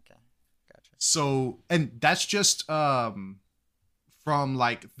 Okay. Gotcha. So, and that's just from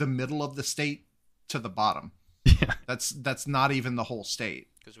like the middle of the state to the bottom. Yeah. That's not even the whole state.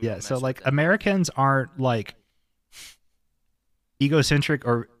 'Cause we Yeah, don't so mess like with them. Americans aren't like egocentric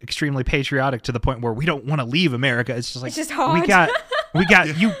or extremely patriotic to the point where we don't want to leave America. It's just like It's just we hard. got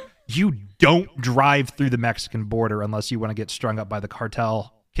you don't drive through the Mexican border unless you want to get strung up by the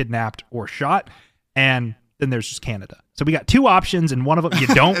cartel, kidnapped or shot. And then there's just Canada. So we got two options, and one of them you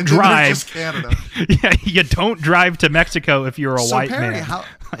don't And then there's drive. just Canada. Yeah, you don't drive to Mexico if you're a So white Perry, man.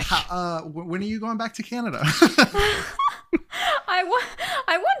 when are you going back to Canada? I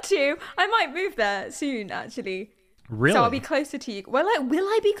want to. I might move there soon, actually. Really? So I'll be closer to you. Well, will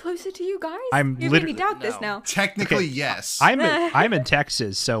I be closer to you guys? I'm you made literally- me doubt this No. now. Technically, Okay. yes. I'm in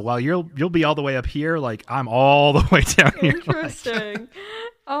Texas, so while you'll be all the way up here, like I'm all the way down here. Like, Interesting.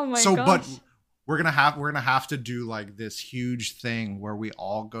 Oh my so, gosh. but we're gonna have to do like this huge thing where we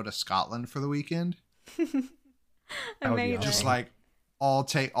all go to Scotland for the weekend. would be Amazing. awesome. Just like all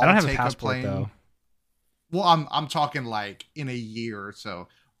take I don't have a take passport plane. though. Well, I'm talking like in a year or so.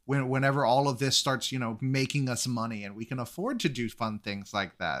 Whenever all of this starts, making us money and we can afford to do fun things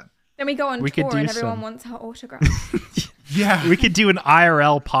like that. Then we go on We could tour do and everyone some- wants our autograph. Yeah. We could do an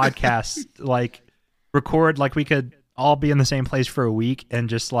IRL podcast, like record, like we could all be in the same place for a week and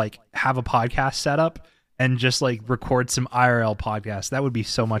just like have a podcast set up and just like record some IRL podcasts. That would be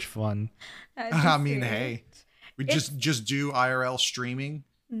so much fun. I mean, hey, we just do IRL streaming,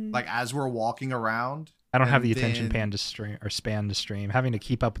 like as we're walking around. I don't have and the attention then- span to stream. Having to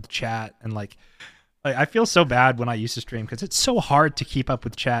keep up with chat and like I feel so bad when I used to stream because it's so hard to keep up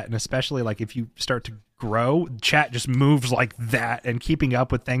with chat, and especially like if you start to grow, chat just moves like that, and keeping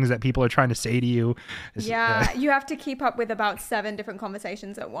up with things that people are trying to say to you. Is, Yeah, you have to keep up with about 7 different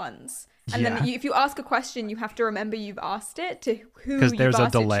conversations at once. And then if you ask a question, you have to remember you've asked it to who because you've there's a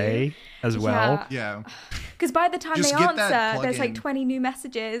asked it to. delay as well. Yeah. Because by the time Just they get that answer, there's plug-in. like 20 new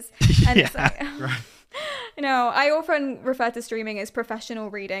messages. And it's like, you know, I often refer to streaming as professional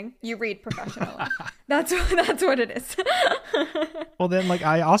reading. You read professional. That's what it is. Well, then like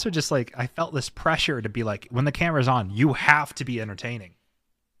I also just like I felt this pressure to be like when the camera's on, you have to be entertaining.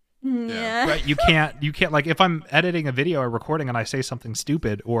 Yeah. Right? You can't like if I'm editing a video or recording and I say something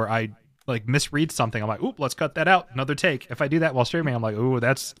stupid or I like misread something, I'm like, oop, let's cut that out. Another take. If I do that while streaming, I'm like, ooh,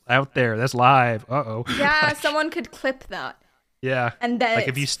 that's out there. That's live. Uh-oh. Yeah, someone could clip that. Yeah. And then like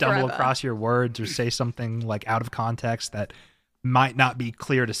if you it's stumble forever. across your words or say something like out of context that might not be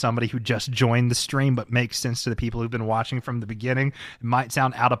clear to somebody who just joined the stream but makes sense to the people who've been watching from the beginning, it might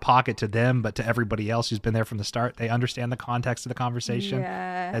sound out of pocket to them, but to everybody else who's been there from the start, they understand the context of the conversation.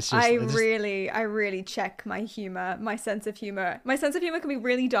 Yeah, It's just- I it's just- really check my humor, my sense of humor. My sense of humor can be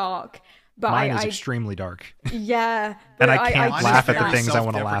really dark, but Mine is I extremely dark. yeah. And but I can't Mine is laugh at the very things I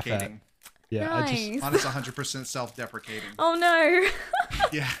want to laugh at. self-deprecating. Yeah, I just Nice. Mine is 100% self-deprecating. Oh no.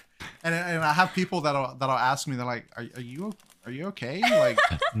 Yeah, and I have people that'll ask me, they're like, "Are you okay? Like,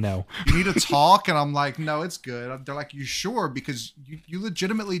 no. you need to talk?" And I'm like, "No, it's good." They're like, "You sure? Because you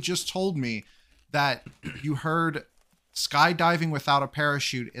legitimately just told me that you heard skydiving without a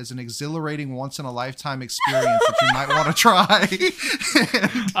parachute is an exhilarating once in a lifetime experience that you might want to try."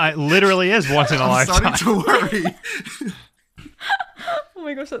 It literally is once in a I'm lifetime. starting to worry. Oh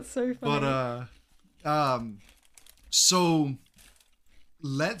my gosh, that's so funny. But so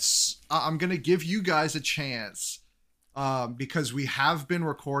I'm gonna give you guys a chance because we have been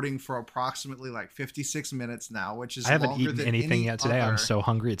recording for approximately like 56 minutes now, which is I haven't longer eaten than anything any yet today. I'm other- so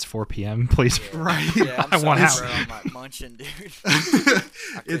hungry. It's 4 p.m. Please. right. Yeah, I I'm want sorry, out. bro. I'm like munching, dude.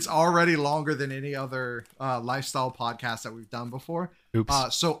 It's already longer than any other lifestyle podcast that we've done before.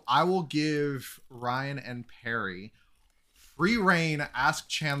 Oops. So I will give Ryan and Perry free reign. Ask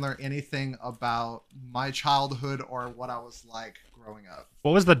Chandler anything about my childhood or what I was like growing up.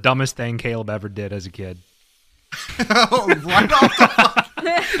 What was the dumbest thing Caleb ever did as a kid? Right off the right off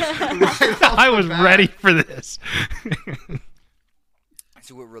I the was bat. ready for this.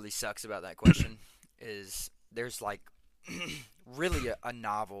 So what really sucks about that question is there's like really a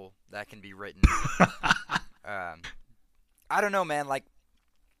novel that can be written. I don't know, man. Like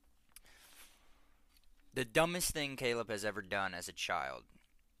the dumbest thing Caleb has ever done as a child.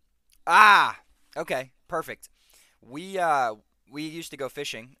 Okay, perfect. We used to go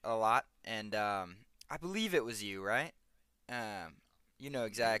fishing a lot, and I believe it was you, right? You know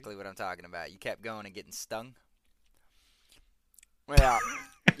exactly what I'm talking about. You kept going and getting stung. Well,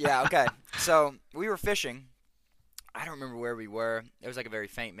 yeah, okay. So we were fishing. I don't remember where we were. It was like a very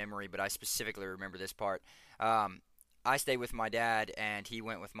faint memory, but I specifically remember this part. I stayed with my dad, and he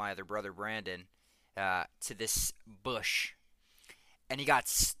went with my other brother, Brandon, to this bush. And he got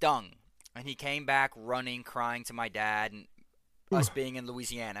stung. And he came back running, crying to my dad, and us being in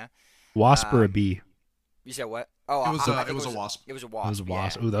Louisiana. Wasp or a bee? You said what? Oh, It was I a- think it was a wasp. It was a It wasp. was a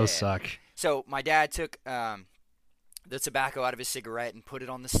wasp. Yeah, Ooh, those yeah. suck. So my dad took the tobacco out of his cigarette and put it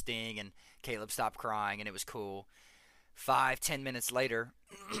on the sting, and Caleb stopped crying, and it was cool. 5-10 minutes later,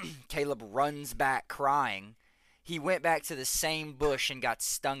 Caleb runs back crying. He went back to the same bush and got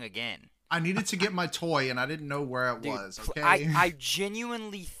stung again. I needed to get my toy and I didn't know where it Dude, was. Okay. I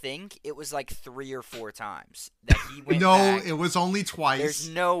genuinely think it was like 3 or 4 times that he went no, back. it was only twice. There's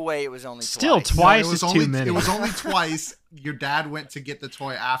no way it was only Still twice. twice it was is only too many. It was only twice. Your dad went to get the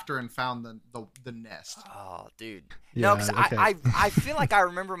toy after and found the nest. Oh, dude. Yeah, No, because okay. I feel like I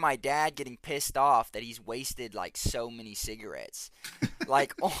remember my dad getting pissed off that he's wasted like so many cigarettes,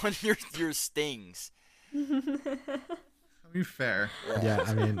 like on your stings. I mean, fair. Yeah,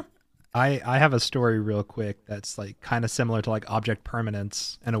 I mean, I have a story real quick that's like kind of similar to like object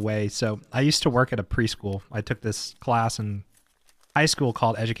permanence in a way. So I used to work at a preschool. I took this class in high school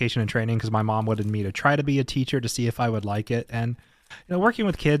called education and training because my mom wanted me to try to be a teacher to see if I would like it. And you know, working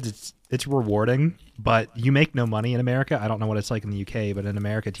with kids, it's rewarding, but you make no money in America. I don't know what it's like in the UK, but in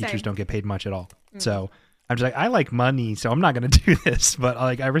America, teachers Same. don't get paid much at all. So I'm just like, I like money, so I'm not going to do this. But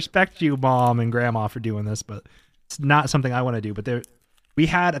like, I respect you, mom and grandma, for doing this, but it's not something I want to do. But we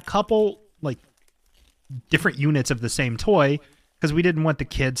had a couple like different units of the same toy because we didn't want the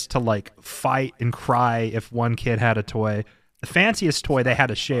kids to like fight and cry if one kid had a toy. The fanciest toy they had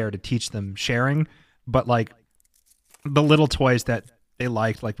to share to teach them sharing, but like the little toys that they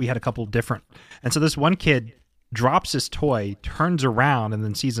liked, like we had a couple different. And so this one kid drops his toy, turns around, and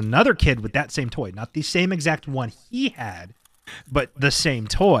then sees another kid with that same toy, not the same exact one he had, but the same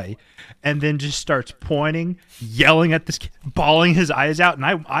toy, and then just starts pointing, yelling at this kid, bawling his eyes out. And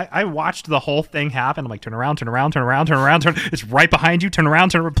I watched the whole thing happen. I'm like, turn around, turn around, turn around, turn around, turn. It's right behind you. Turn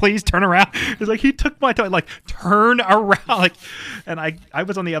around, please turn around. It's like, he took my toy, like, turn around. Like, and I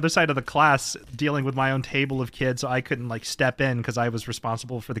was on the other side of the class dealing with my own table of kids, so I couldn't like step in because I was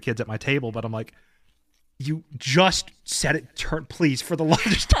responsible for the kids at my table. But I'm like, you just said it, turn, please, for the love,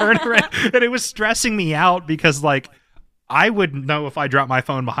 just turn around. And it was stressing me out because like, I would know if I dropped my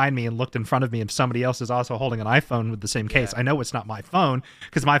phone behind me and looked in front of me if somebody else is also holding an iPhone with the same case. I know it's not my phone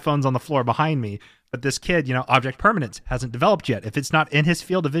because my phone's on the floor behind me. But this kid, you know, object permanence hasn't developed yet. If it's not in his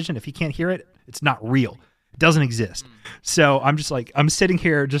field of vision, if he can't hear it, it's not real. It doesn't exist. So I'm just like, I'm sitting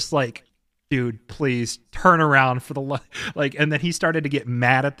here just like, dude, please turn around for the like. And then he started to get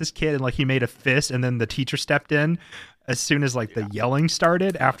mad at this kid and like he made a fist, and then the teacher stepped in as soon as like the yelling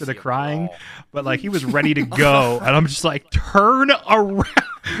started after the crying. But like he was ready to go, and I'm just like, turn around.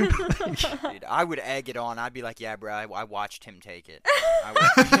 Dude, I would egg it on. I'd be like, yeah, bro, I watched him take it.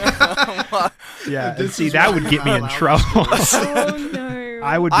 Yeah, and see, that would get me in trouble. Oh no.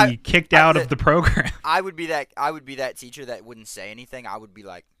 I would be kicked out of the program. I would be that teacher that wouldn't say anything. I would be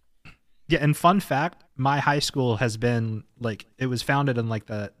like, yeah. And fun fact, my high school has been like, it was founded in like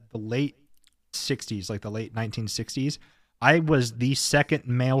the late 60s, like the late 1960s. I was the second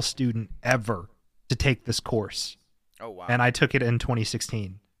male student ever to take this course. oh wow. And I took it in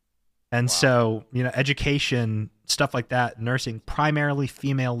 2016. And so, you know, education, stuff like that, nursing, primarily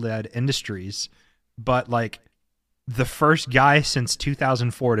female-led industries, but like the first guy since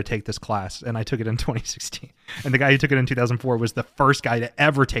 2004 to take this class, and I took it in 2016. And the guy who took it in 2004 was the first guy to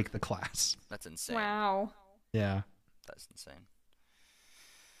ever take the class. That's insane. Wow. Yeah. That's insane.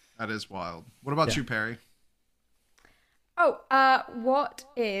 That is wild. What about you, Perry? Oh, what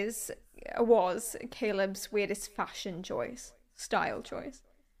was Caleb's weirdest fashion choice, style choice?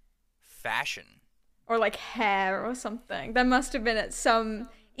 Fashion. Or like hair or something. There must have been at some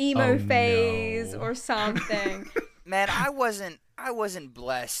emo phase or something. Man, I wasn't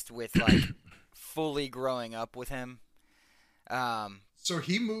blessed with like fully growing up with him. So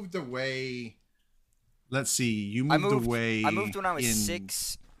he moved away. Let's see. You I moved away. I moved when I was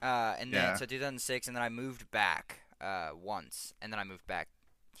 6, and then Yeah. so 2006, and then I moved back once, and then I moved back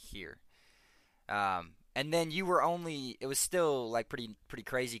here. And then you were only. It was still like pretty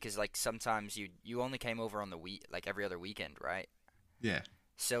crazy because like sometimes you only came over on the week, like every other weekend, right? Yeah.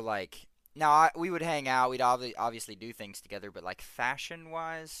 So like now we would hang out. We'd obviously do things together, but like fashion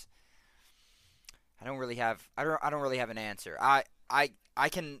wise, I don't really have an answer. I'll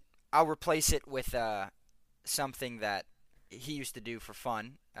replace it with something that he used to do for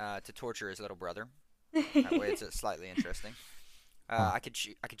fun to torture his little brother. That way it's slightly interesting. I could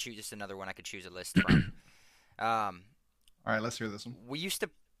choose just another one. I could choose a list from. All right, let's hear this one. We used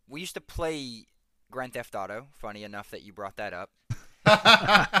to play Grand Theft Auto. Funny enough that you brought that up.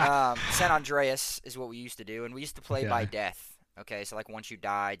 San Andreas is what we used to do, and we used to play by death. Okay, so like once you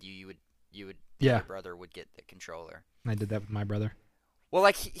died, you would your brother would get the controller. I did that with my brother. Well,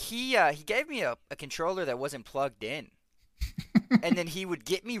 like he gave me a controller that wasn't plugged in, and then he would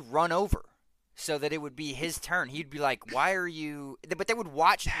get me run over so that it would be his turn. He'd be like, "Why are you?" But they would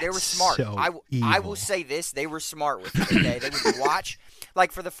watch. They were smart. So I evil. will say this: they were smart with it. Okay, they would watch.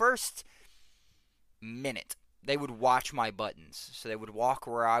 Like for the first minute, they would watch my buttons. So they would walk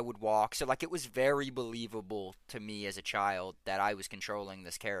where I would walk. So like it was very believable to me as a child that I was controlling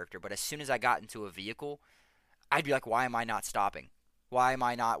this character. But as soon as I got into a vehicle, I'd be like, "Why am I not stopping? Why am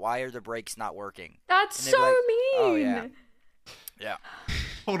I not? Why are the brakes not working?" That's And they'd be so like, mean. "Oh yeah, yeah."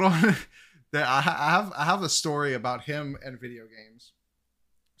 Hold on. I have a story about him and video games.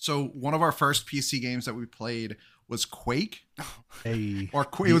 So one of our first PC games that we played was Quake, Hey, or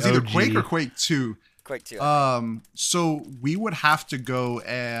it was either OG. Quake or Quake 2. Quake 2. So we would have to go,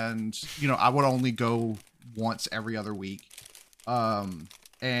 and I would only go once every other week,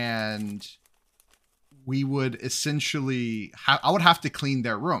 and we would essentially I would have to clean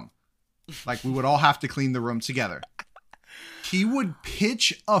their room. Like we would all have to clean the room together. He would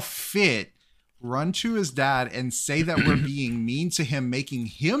pitch a fit, run to his dad, and say that we're being mean to him, making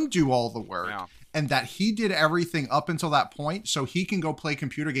him do all the work. Yeah. and that he did everything up until that point so he can go play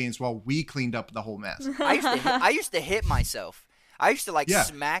computer games while we cleaned up the whole mess. I used to hit myself. I used to Yeah.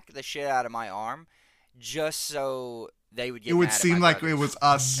 smack the shit out of my arm just so they would get It would mad at seem my like brothers. it was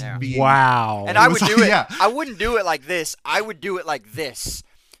us Yeah. being Wow. And I was would do like- it. yeah. I wouldn't do it like this. I would do it like this,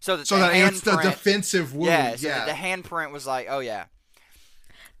 so that so the that it's the handprint- defensive wound. Yeah, so Yeah. that the handprint was like, oh yeah.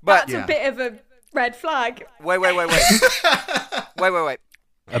 But That's a bit of a red flag. wait. wait.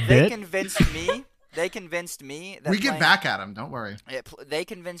 A They bit? convinced me. They convinced me that We get playing- back at him. Don't worry. They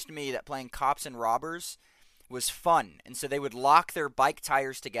convinced me that playing cops and robbers was fun, and so they would lock their bike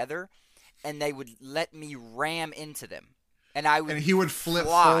tires together, and they would let me ram into them, and I would. And he would flip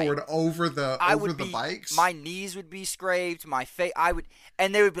fly. forward over the I over would the be, bikes. My knees would be scraped. My face.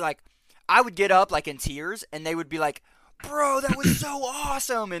 And they would be like, I would get up like in tears, and they would be like, "Bro, that was so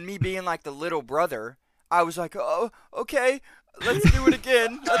awesome!" And me being like the little brother, I was like, "Oh, okay, let's do it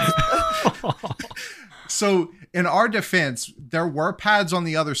again." So in our defense, there were pads on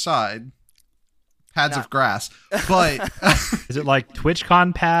the other side, pads No. of grass, but Is it like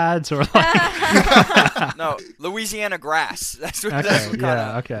TwitchCon pads or like? No, Louisiana grass. That's what. Okay, That's what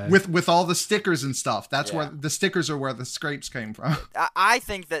yeah, okay. with all the stickers and stuff. That's Yeah. where the stickers are where the scrapes came from. I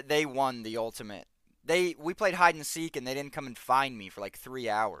think that they won the ultimate. We played hide and seek, and they didn't come and find me for like 3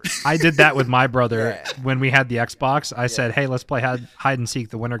 hours. I did that with my brother Yeah. when we had the Xbox. I said, "Hey, let's play hide and seek.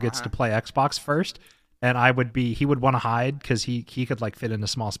 The winner gets to play Xbox first." And he would want to hide because he could like fit into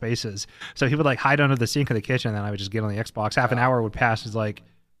small spaces. So he would like hide under the sink of the kitchen, and then I would just get on the Xbox. Half an hour would pass. He's like,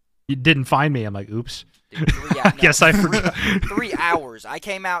 "You didn't find me." I'm like, "Oops." Dude, I guess I forgot. 3 hours. I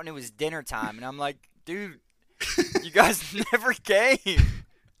came out and it was dinner time, and I'm like, dude, you guys never came.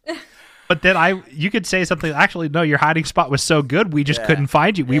 But then you could say something. Actually, no, your hiding spot was so good, we just Yeah. couldn't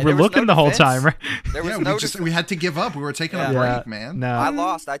find you. We Yeah, were there was looking no the whole defense. time. Right? There was Yeah, no we had to give up. We were taking a Yeah. break, man. No. I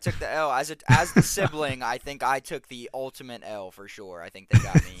lost. I took the L. As the sibling, I think I took the ultimate L for sure. I think they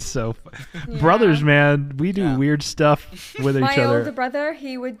got me. So, brothers, man, we do Yeah. weird stuff with My each other. older brother,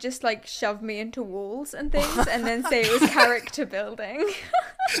 he would just like shove me into walls and things and then say it was character building.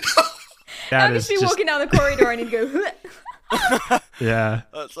 That I'd is just be walking down the corridor and he'd go, yeah.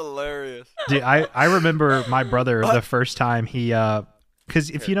 That's hilarious. Dude, I remember my brother the first time he because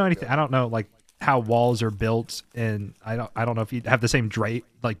if you know anything, I don't know like how walls are built, and I don't know if you have the same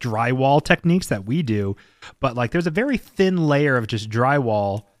drywall techniques that we do, but like there's a very thin layer of just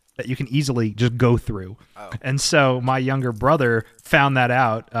drywall that you can easily just go through. And so my younger brother found that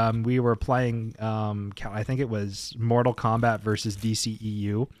out. We were playing I think it was Mortal Kombat versus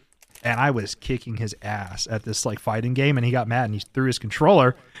DCEU. And I was kicking his ass at this like fighting game, and he got mad and he threw his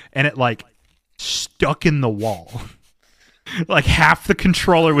controller, and it like stuck in the wall. Like half the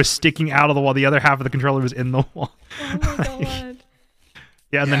controller was sticking out of the wall, the other half of the controller was in the wall. oh my god.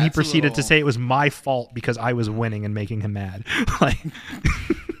 Yeah, and then he it's a proceeded to little- say it was my fault because I was winning and making him mad. Like,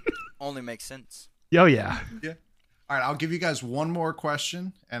 Only makes sense. oh yeah. Yeah. All right, I'll give you guys one more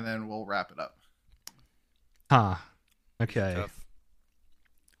question, and then we'll wrap it up. Huh. Okay. Tough.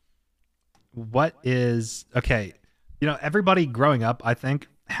 What is okay? You know, everybody growing up, I think,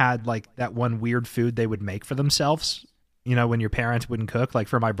 had like that one weird food they would make for themselves. You know, when your parents wouldn't cook. Like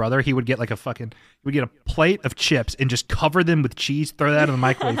for my brother, he would get like he would get a plate of chips and just cover them with cheese, throw that in the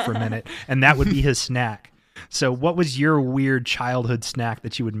microwave for a minute, and that would be his snack. So, what was your weird childhood snack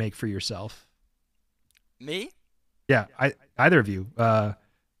that you would make for yourself? Me? Yeah, either of you.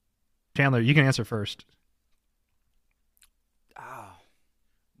 Chandler, you can answer first. Oh.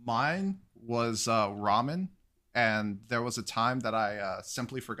 Mine was ramen, and there was a time that I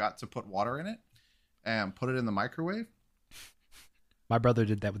simply forgot to put water in it and put it in the microwave. My brother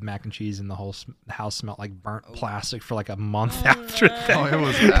did that with mac and cheese, and the whole house smelled like burnt plastic for like a month after that. Oh, it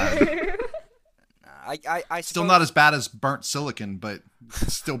was bad. I Still suppose- not as bad as burnt silicon, but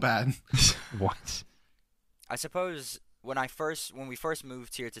still bad. What? I suppose when we first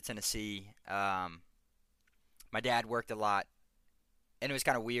moved here to Tennessee, my dad worked a lot, and it was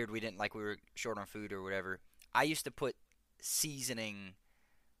kind of weird. We were short on food or whatever. I used to put seasoning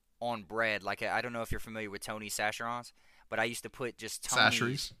on bread. Like I don't know if you're familiar with Tony's Sacherons, but I used to put just Tony's.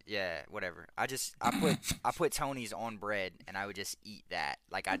 Sacheries? Yeah, whatever. I put Tony's on bread, and I would just eat that.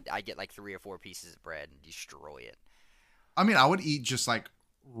 Like I get like 3 or 4 pieces of bread and destroy it. I mean, I would eat just like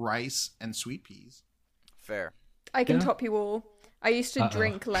rice and sweet peas. Fair. I can Yeah. top you all. I used to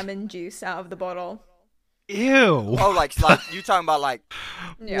drink lemon juice out of the bottle. Ew. Oh, like you talking about like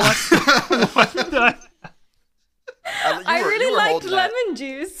Yeah. What the- I really liked holding that. lemon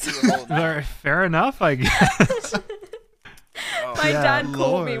juice. You were holding that. Fair enough, I guess. Oh. My Yeah, dad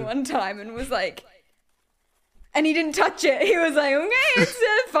called me Lord. one time and was like, and he didn't touch it. He was like, okay,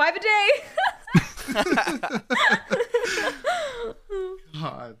 it's 5 a day.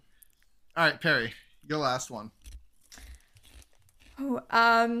 God. All right, Perry, your last one. Oh,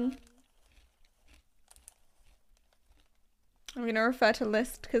 I'm gonna refer to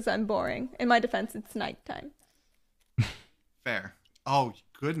list because I'm boring. In my defense, it's nighttime. Fair. Oh,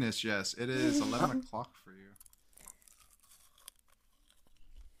 goodness, yes. It is 11 o'clock for you.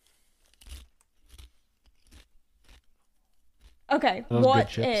 Okay, Those good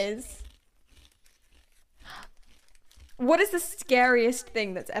chips. what is the scariest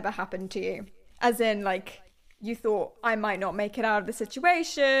thing that's ever happened to you? As in, like, you thought I might not make it out of the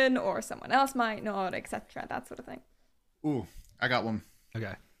situation, or someone else might not, etc. That sort of thing. Ooh, I got one.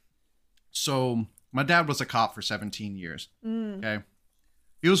 Okay. So, my dad was a cop for 17 years. Okay.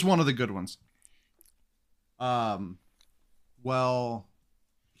 He was one of the good ones. Well,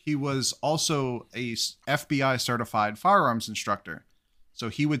 he was also a FBI certified firearms instructor. So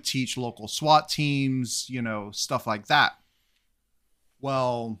he would teach local SWAT teams, you know, stuff like that.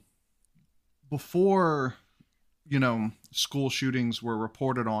 Well, before, you know, school shootings were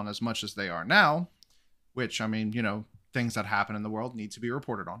reported on as much as they are now, which, I mean, you know, things that happen in the world need to be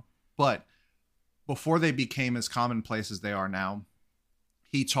reported on. But before they became as commonplace as they are now,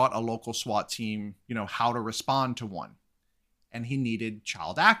 he taught a local SWAT team, you know, how to respond to one. And he needed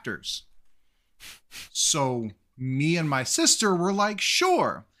child actors. So me and my sister were like,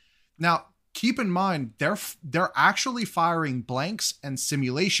 sure. Now, keep in mind, they're actually firing blanks and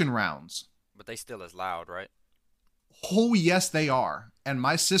simulation rounds. But they still as loud, right? Oh, yes, they are. And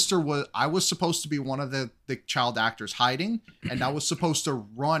my sister I was supposed to be one of the child actors hiding, and I was supposed to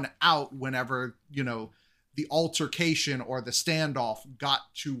run out whenever, you know, the altercation or the standoff got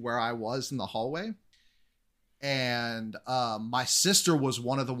to where I was in the hallway. And my sister was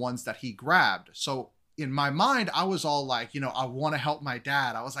one of the ones that he grabbed. So in my mind, I was all like, you know, I want to help my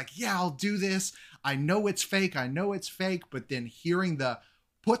dad. I was like, yeah, I'll do this. I know it's fake. But then hearing the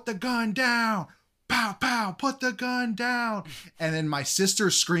put the gun down, pow, pow, put the gun down. And then my sister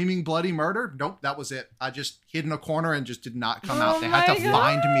screaming bloody murder. Nope, that was it. I just hid in a corner and just did not come out. They had to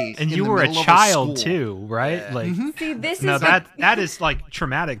find me. And in you the were a middle of child school. too, right? Yeah. Like, See, this no, is that is like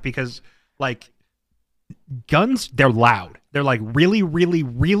traumatic because like guns, they're loud. They're like really, really,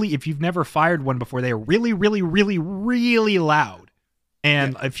 really, if you've never fired one before, they are really, really, really, really loud.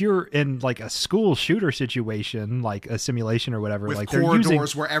 And if you're in like a school shooter situation, like a simulation or whatever, With like they're corridors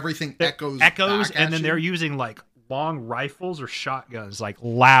using where everything echoes and back then at they're you. using like long rifles or shotguns, like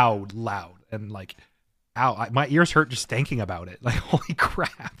loud, and like, ow, my ears hurt just thinking about it. Like, holy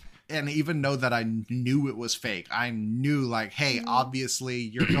crap. And even though that I knew it was fake, I knew like, hey, obviously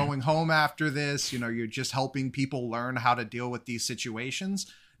you're going home after this. You know, you're just helping people learn how to deal with these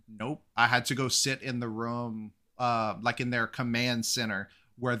situations. Nope. I had to go sit in the room, like in their command center,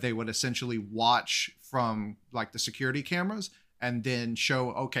 where they would essentially watch from like the security cameras and then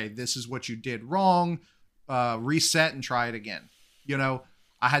show, okay, this is what you did wrong, reset and try it again. You know,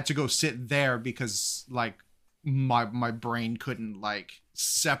 I had to go sit there because like my brain couldn't like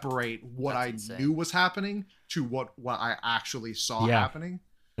separate what That's I insane. knew was happening to what I actually saw Yeah. happening.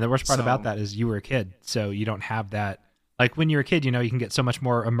 And the worst part So- about that is you were a kid, so you don't have that. Like when you're a kid, you know, you can get so much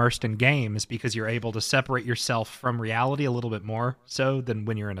more immersed in games because you're able to separate yourself from reality a little bit more so than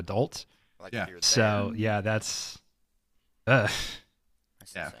when you're an adult. Like Yeah. if you were there. So yeah, that's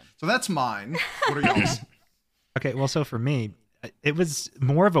That's Yeah. insane. So that's mine. What are y'all's? okay. Well, so for me, it was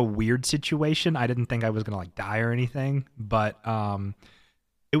more of a weird situation. I didn't think I was gonna like die or anything, but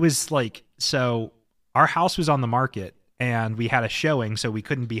it was like, so our house was on the market and we had a showing, so we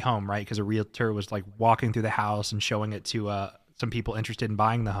couldn't be home, right? Because a realtor was like walking through the house and showing it to some people interested in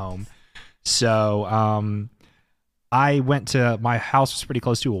buying the home. So I went to, my house was pretty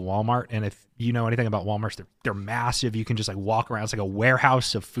close to a Walmart, and if you know anything about Walmarts, they're massive. You can just like walk around. It's like a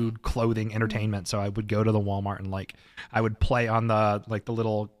warehouse of food, clothing, entertainment. So I would go to the Walmart and like I would play on the like the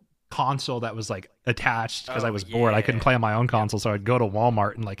little console that was like attached because I was bored. I couldn't yeah. play on my own console, so I'd go to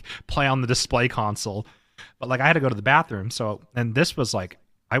Walmart and like play on the display console. But like I had to go to the bathroom. So, and this was like,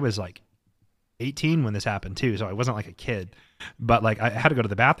 I was like 18 when this happened too, so I wasn't like a kid. But like I had to go to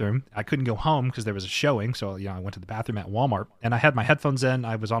the bathroom. I couldn't go home because there was a showing, so you know I went to the bathroom at Walmart, and I had my headphones in.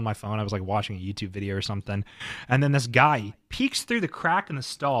 I was on my phone. I was like watching a YouTube video or something, and then this guy peeks through the crack in the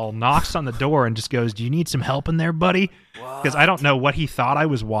stall, knocks on the door, and just goes, "Do you need some help in there, buddy?" Because I don't know what he thought I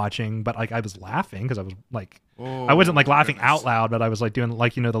was watching, but like I was laughing because I was like, I wasn't like laughing out loud, but I was like doing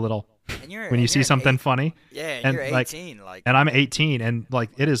like, you know, the little And you're, when you and see you're something eight- funny. Yeah, and, you're like- 18. Like, And I'm 18, and like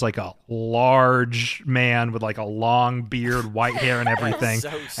it is like a large man with like a long beard, white hair, and everything. so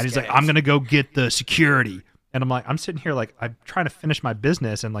and he's like, scary. "I'm gonna go get the security." And I'm sitting here like I'm trying to finish my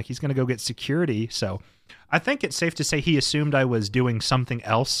business, and like he's gonna go get security. So I think it's safe to say he assumed I was doing something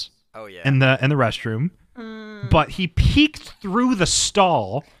else Oh yeah. in the restroom. But he peeked through the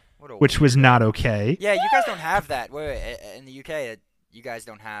stall, What a which was weirdo. not okay. Yeah, you guys don't have that. Wait, in the UK, you guys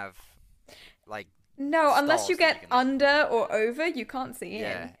don't have like. No, unless you stalls that get you can- under or over, you can't see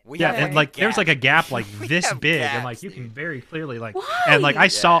Yeah. in. We Yeah, have, and a like there's gap. like a gap like We this have big, and gaps, like you can dude. very clearly like, Why? and like I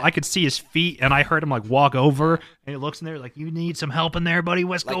Yeah. could see his feet, and I heard him like walk over, and he looks in there like, "You need some help in there, buddy.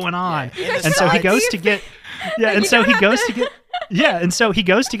 What's Like, going on?" yeah, in the And so he sides. goes to get, yeah, Like, and you so don't he have goes to- to get, yeah, and so he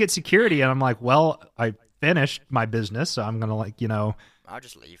goes to get security, and I'm like, well, I finished my business, so I'm gonna like, I'll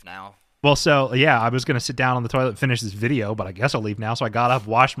just leave now. well, so yeah, I was gonna sit down on the toilet, finish this video, but I guess I'll leave now. So I got up,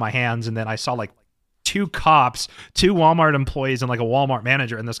 washed my hands, and then I saw like 2 cops, 2 Walmart employees, and like a Walmart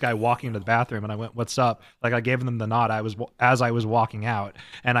manager, and this guy walking into the bathroom. And I went, "What's up?" Like I gave them the nod. As I was walking out,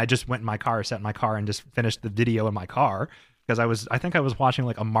 and I just went in my car, sat in my car, and just finished the video in my car because I think I was watching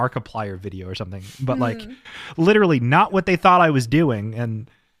like a Markiplier video or something, but like literally not what they thought I was doing. And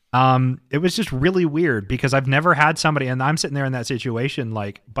it was just really weird because I've never had somebody, and I'm sitting there in that situation,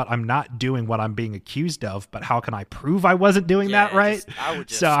 like, but I'm not doing what I'm being accused of. But how can I prove I wasn't doing Yeah, that right? I would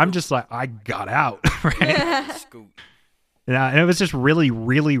just So I'm scoot. just like, I got out, right? Scoot. Yeah, and it was just really,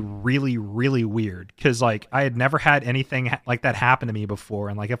 really, really, really weird because like I had never had anything like that happen to me before,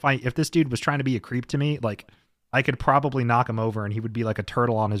 and like if this dude was trying to be a creep to me, like I could probably knock him over, and he would be like a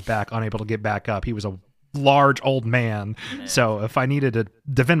turtle on his back, unable to get back up. He was a large old man, so if I needed to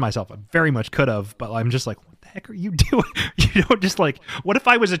defend myself, I very much could have. But I'm just like, what the heck are you doing? Just like, what if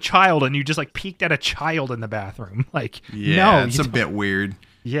I was a child and you just like peeked at a child in the bathroom? Like, no, it's you a bit weird.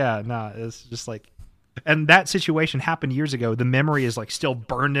 yeah, no, it's just like, and that situation happened years ago. The memory is like still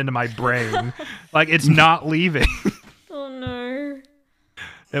burned into my brain, like it's not leaving. Oh no.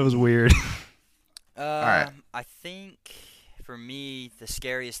 It was weird. right. I think for me, the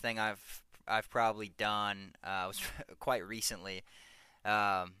scariest thing I've probably done was quite recently.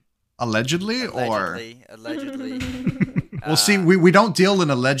 Allegedly, Allegedly. well, see, we don't deal in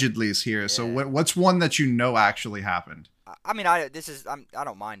allegedlys here. So Yeah. what's one that you know actually happened? I mean, I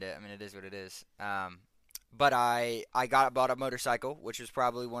don't mind it. I mean, it is what it is. But I bought a motorcycle, which was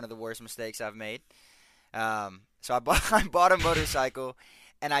probably one of the worst mistakes I've made. So I bought a motorcycle,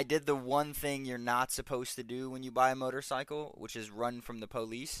 and I did the one thing you're not supposed to do when you buy a motorcycle, which is run from the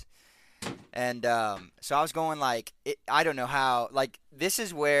police. And so I was going like, I don't know how. Like, this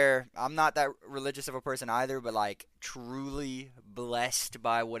is where I'm not that religious of a person either, but like truly blessed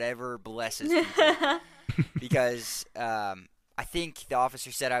by whatever blesses people. Because I think the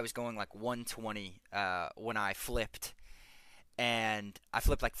officer said I was going like 120 when I flipped, and I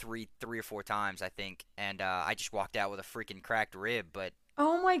flipped like three or four times, I think, and I just walked out with a freaking cracked rib. But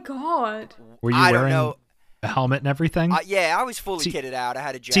Oh my god. Were you I don't wearing know. a helmet and everything? Yeah, I was fully See- kitted out. I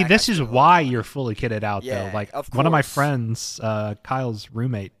had a jacket. See, this I is still- why you're fully kitted out, Yeah, though. Like of one of my course. friends, Kyle's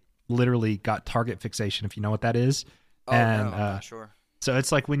roommate, literally got target fixation. If you know what that is, Oh and no, I'm not sure. so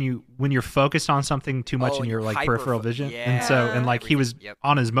it's like when you're focused on something too much Oh, in your you're like hyper peripheral fo- vision, yeah, and so and like he was everything, yep.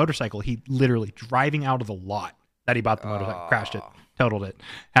 on his motorcycle, he literally driving out of the lot that he bought the motorcycle, crashed it, Oh. totaled it,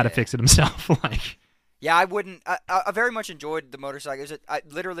 had to Yeah. fix it himself. Like, Yeah, I wouldn't. I very much enjoyed the motorcycle. I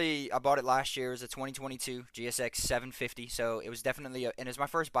bought it last year. It was a 2022 GSX 750. So it was definitely, and it was my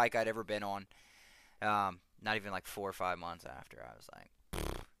first bike I'd ever been on. Not even like 4 or 5 months after, I was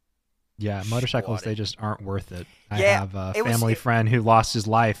like, yeah, motorcycles, Squatted. they just aren't worth it. I Yeah, have a it was- family friend who lost his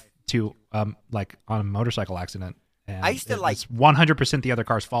life to like on a motorcycle accident. And I used to, it like- was 100% the other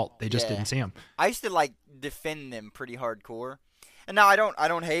car's fault. They just Yeah. didn't see him. I used to like defend them pretty hardcore. And now I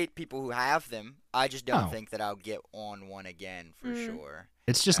don't hate people who have them. I just don't No. think that I'll get on one again for sure.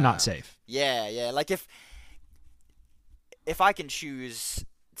 It's just not safe. Yeah. Like if I can choose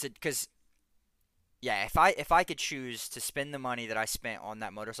to, because yeah, if I could choose to spend the money that I spent on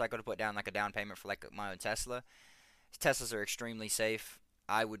that motorcycle to put down like a down payment for like my own Tesla, Teslas are extremely safe.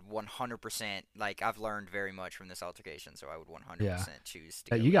 I would 100%, like, I've learned very much from this altercation, so I would 100% choose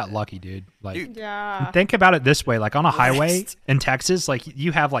to Yeah, go you with got it. lucky, dude. Like, Dude, Yeah. think about it this way: like on a highway Blessed. in Texas, like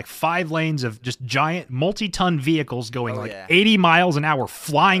you have like 5 lanes of just giant multi-ton vehicles going Oh, like yeah. 80 miles an hour,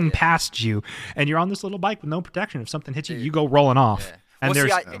 flying yeah. past you, and you're on this little bike with no protection. If something hits you, Dude. you go rolling off. Yeah. And Well, see,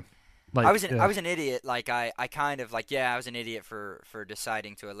 there's like I was an idiot. Like I kind of like, yeah, I was an idiot for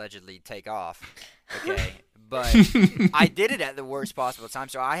deciding to allegedly take off. Okay, but I did it at the worst possible time.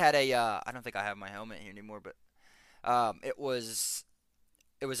 So I had I don't think I have my helmet here anymore, but it was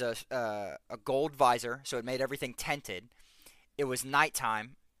a gold visor, so it made everything tinted. It was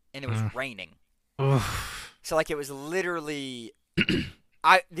nighttime and it was raining. Oof. So like it was literally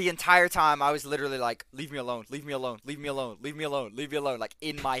the entire time I was literally like, leave me alone, leave me alone, leave me alone, leave me alone, leave me alone, like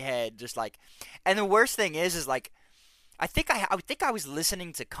in my head, just like. And the worst thing is like, I think I was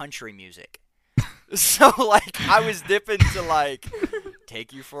listening to country music, so like I was dipping to like,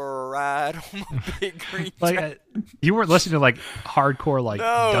 take you for a ride on my big green Like truck. you weren't listening to like hardcore like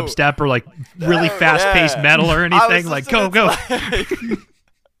No. dubstep or like really No, fast-paced yeah. metal or I anything. was Like go listening go. to,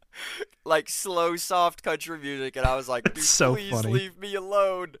 like slow, soft country music, and I was like, dude, so please funny. leave me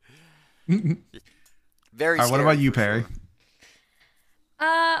alone. All Very. right, what scary about you, for Perry? sure.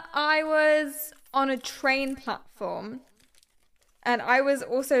 I was on a train platform, and I was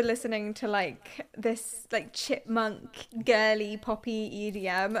also listening to like this like chipmunk girly poppy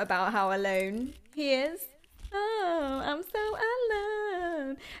EDM about how alone he is. Oh, I'm so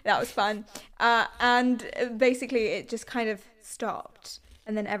alone. That was fun. And basically it just kind of stopped.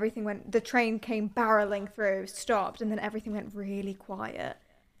 And then everything went, the train came barreling through, stopped, and then everything went really quiet.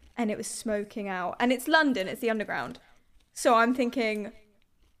 And it was smoking out. And it's London, it's the underground. So I'm thinking,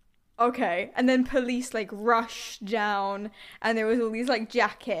 okay. And then police like rushed down, and there was all these like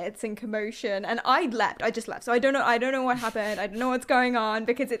jackets and commotion, and I just left. So I don't know what happened. I don't know what's going on,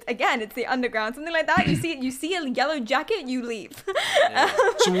 because it's the underground, something like that. You see a yellow jacket, you leave.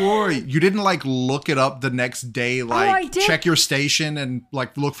 So Rory, you didn't like look it up the next day, I like did. check your station and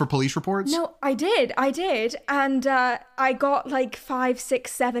like look for police reports? No, I did, and I got like 5,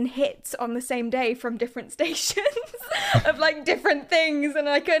 6, 7 hits on the same day from different stations of like different things, and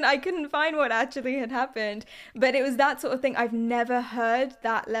I couldn't find what actually had happened. But it was that sort of thing. I've never heard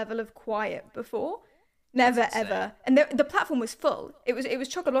that level of quiet before, never ever. And the platform was full. It was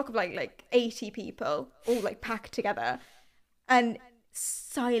chock a block of like 80 people all like packed together, and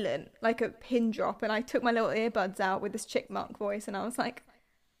silent like a pin drop. And I took my little earbuds out with this chipmunk voice, and I was like,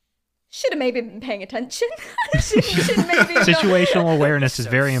 should have maybe been paying attention. should maybe not- Situational awareness is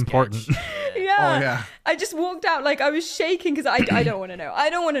So very sketch. important. Yeah. Oh, yeah. I just walked out like I was shaking because I don't want to know. I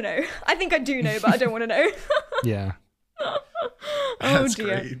don't want to know. I think I do know, but I don't want to know. Yeah. Oh That's dear.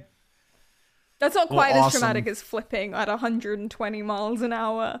 great. That's not Well, quite as awesome. traumatic as flipping at 120 miles an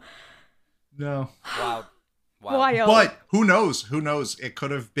hour. No. Wow. Wild. But who knows? Who knows? It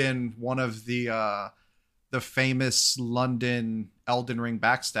could have been one of the famous London Elden Ring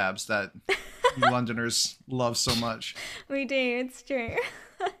backstabs that you Londoners love so much. We do, it's true.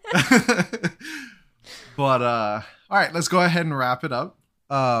 But all right, let's go ahead and wrap it up.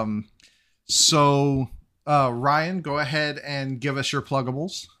 So Ryan, go ahead and give us your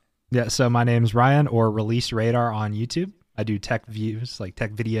pluggables. Yeah, so my name's Ryan, or Release Radar on YouTube. I do tech views, like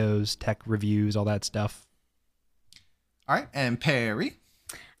tech videos, tech reviews, all that stuff. All right, and Perry.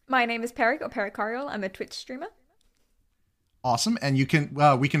 My name is Perry, or Pericarial. I'm a Twitch streamer. Awesome. And you can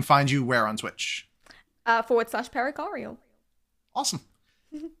we can find you where on Twitch? / Pericarial. Awesome.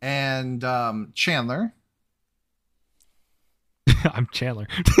 And Chandler. I'm Chandler.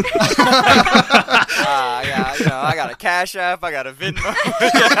 Yeah, you know, I got a Cash App, I got a Venmo.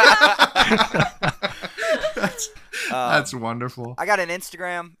 That's wonderful. I got an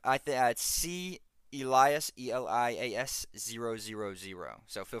Instagram. I think it's C Elias ELIAS 000.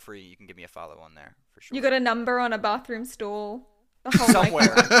 So feel free, you can give me a follow on there for sure. You got a number on a bathroom stall. The whole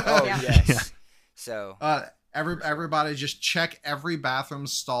somewhere. microphone. Oh Yeah. yes. Yeah. So Everybody just check every bathroom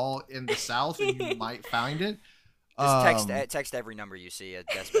stall in the South and you might find it. just text every number you see at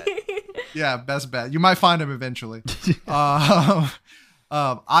best bet. Yeah, best bet. You might find him eventually. I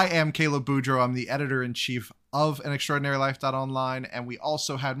am Caleb Boudreau. I'm the editor-in-chief of AnExtraordinaryLife.online, and we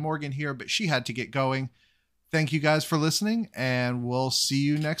also had Morgan here, but she had to get going. Thank you guys for listening, and we'll see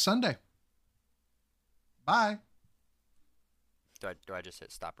you next Sunday. Bye. Do I just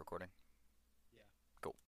hit stop recording?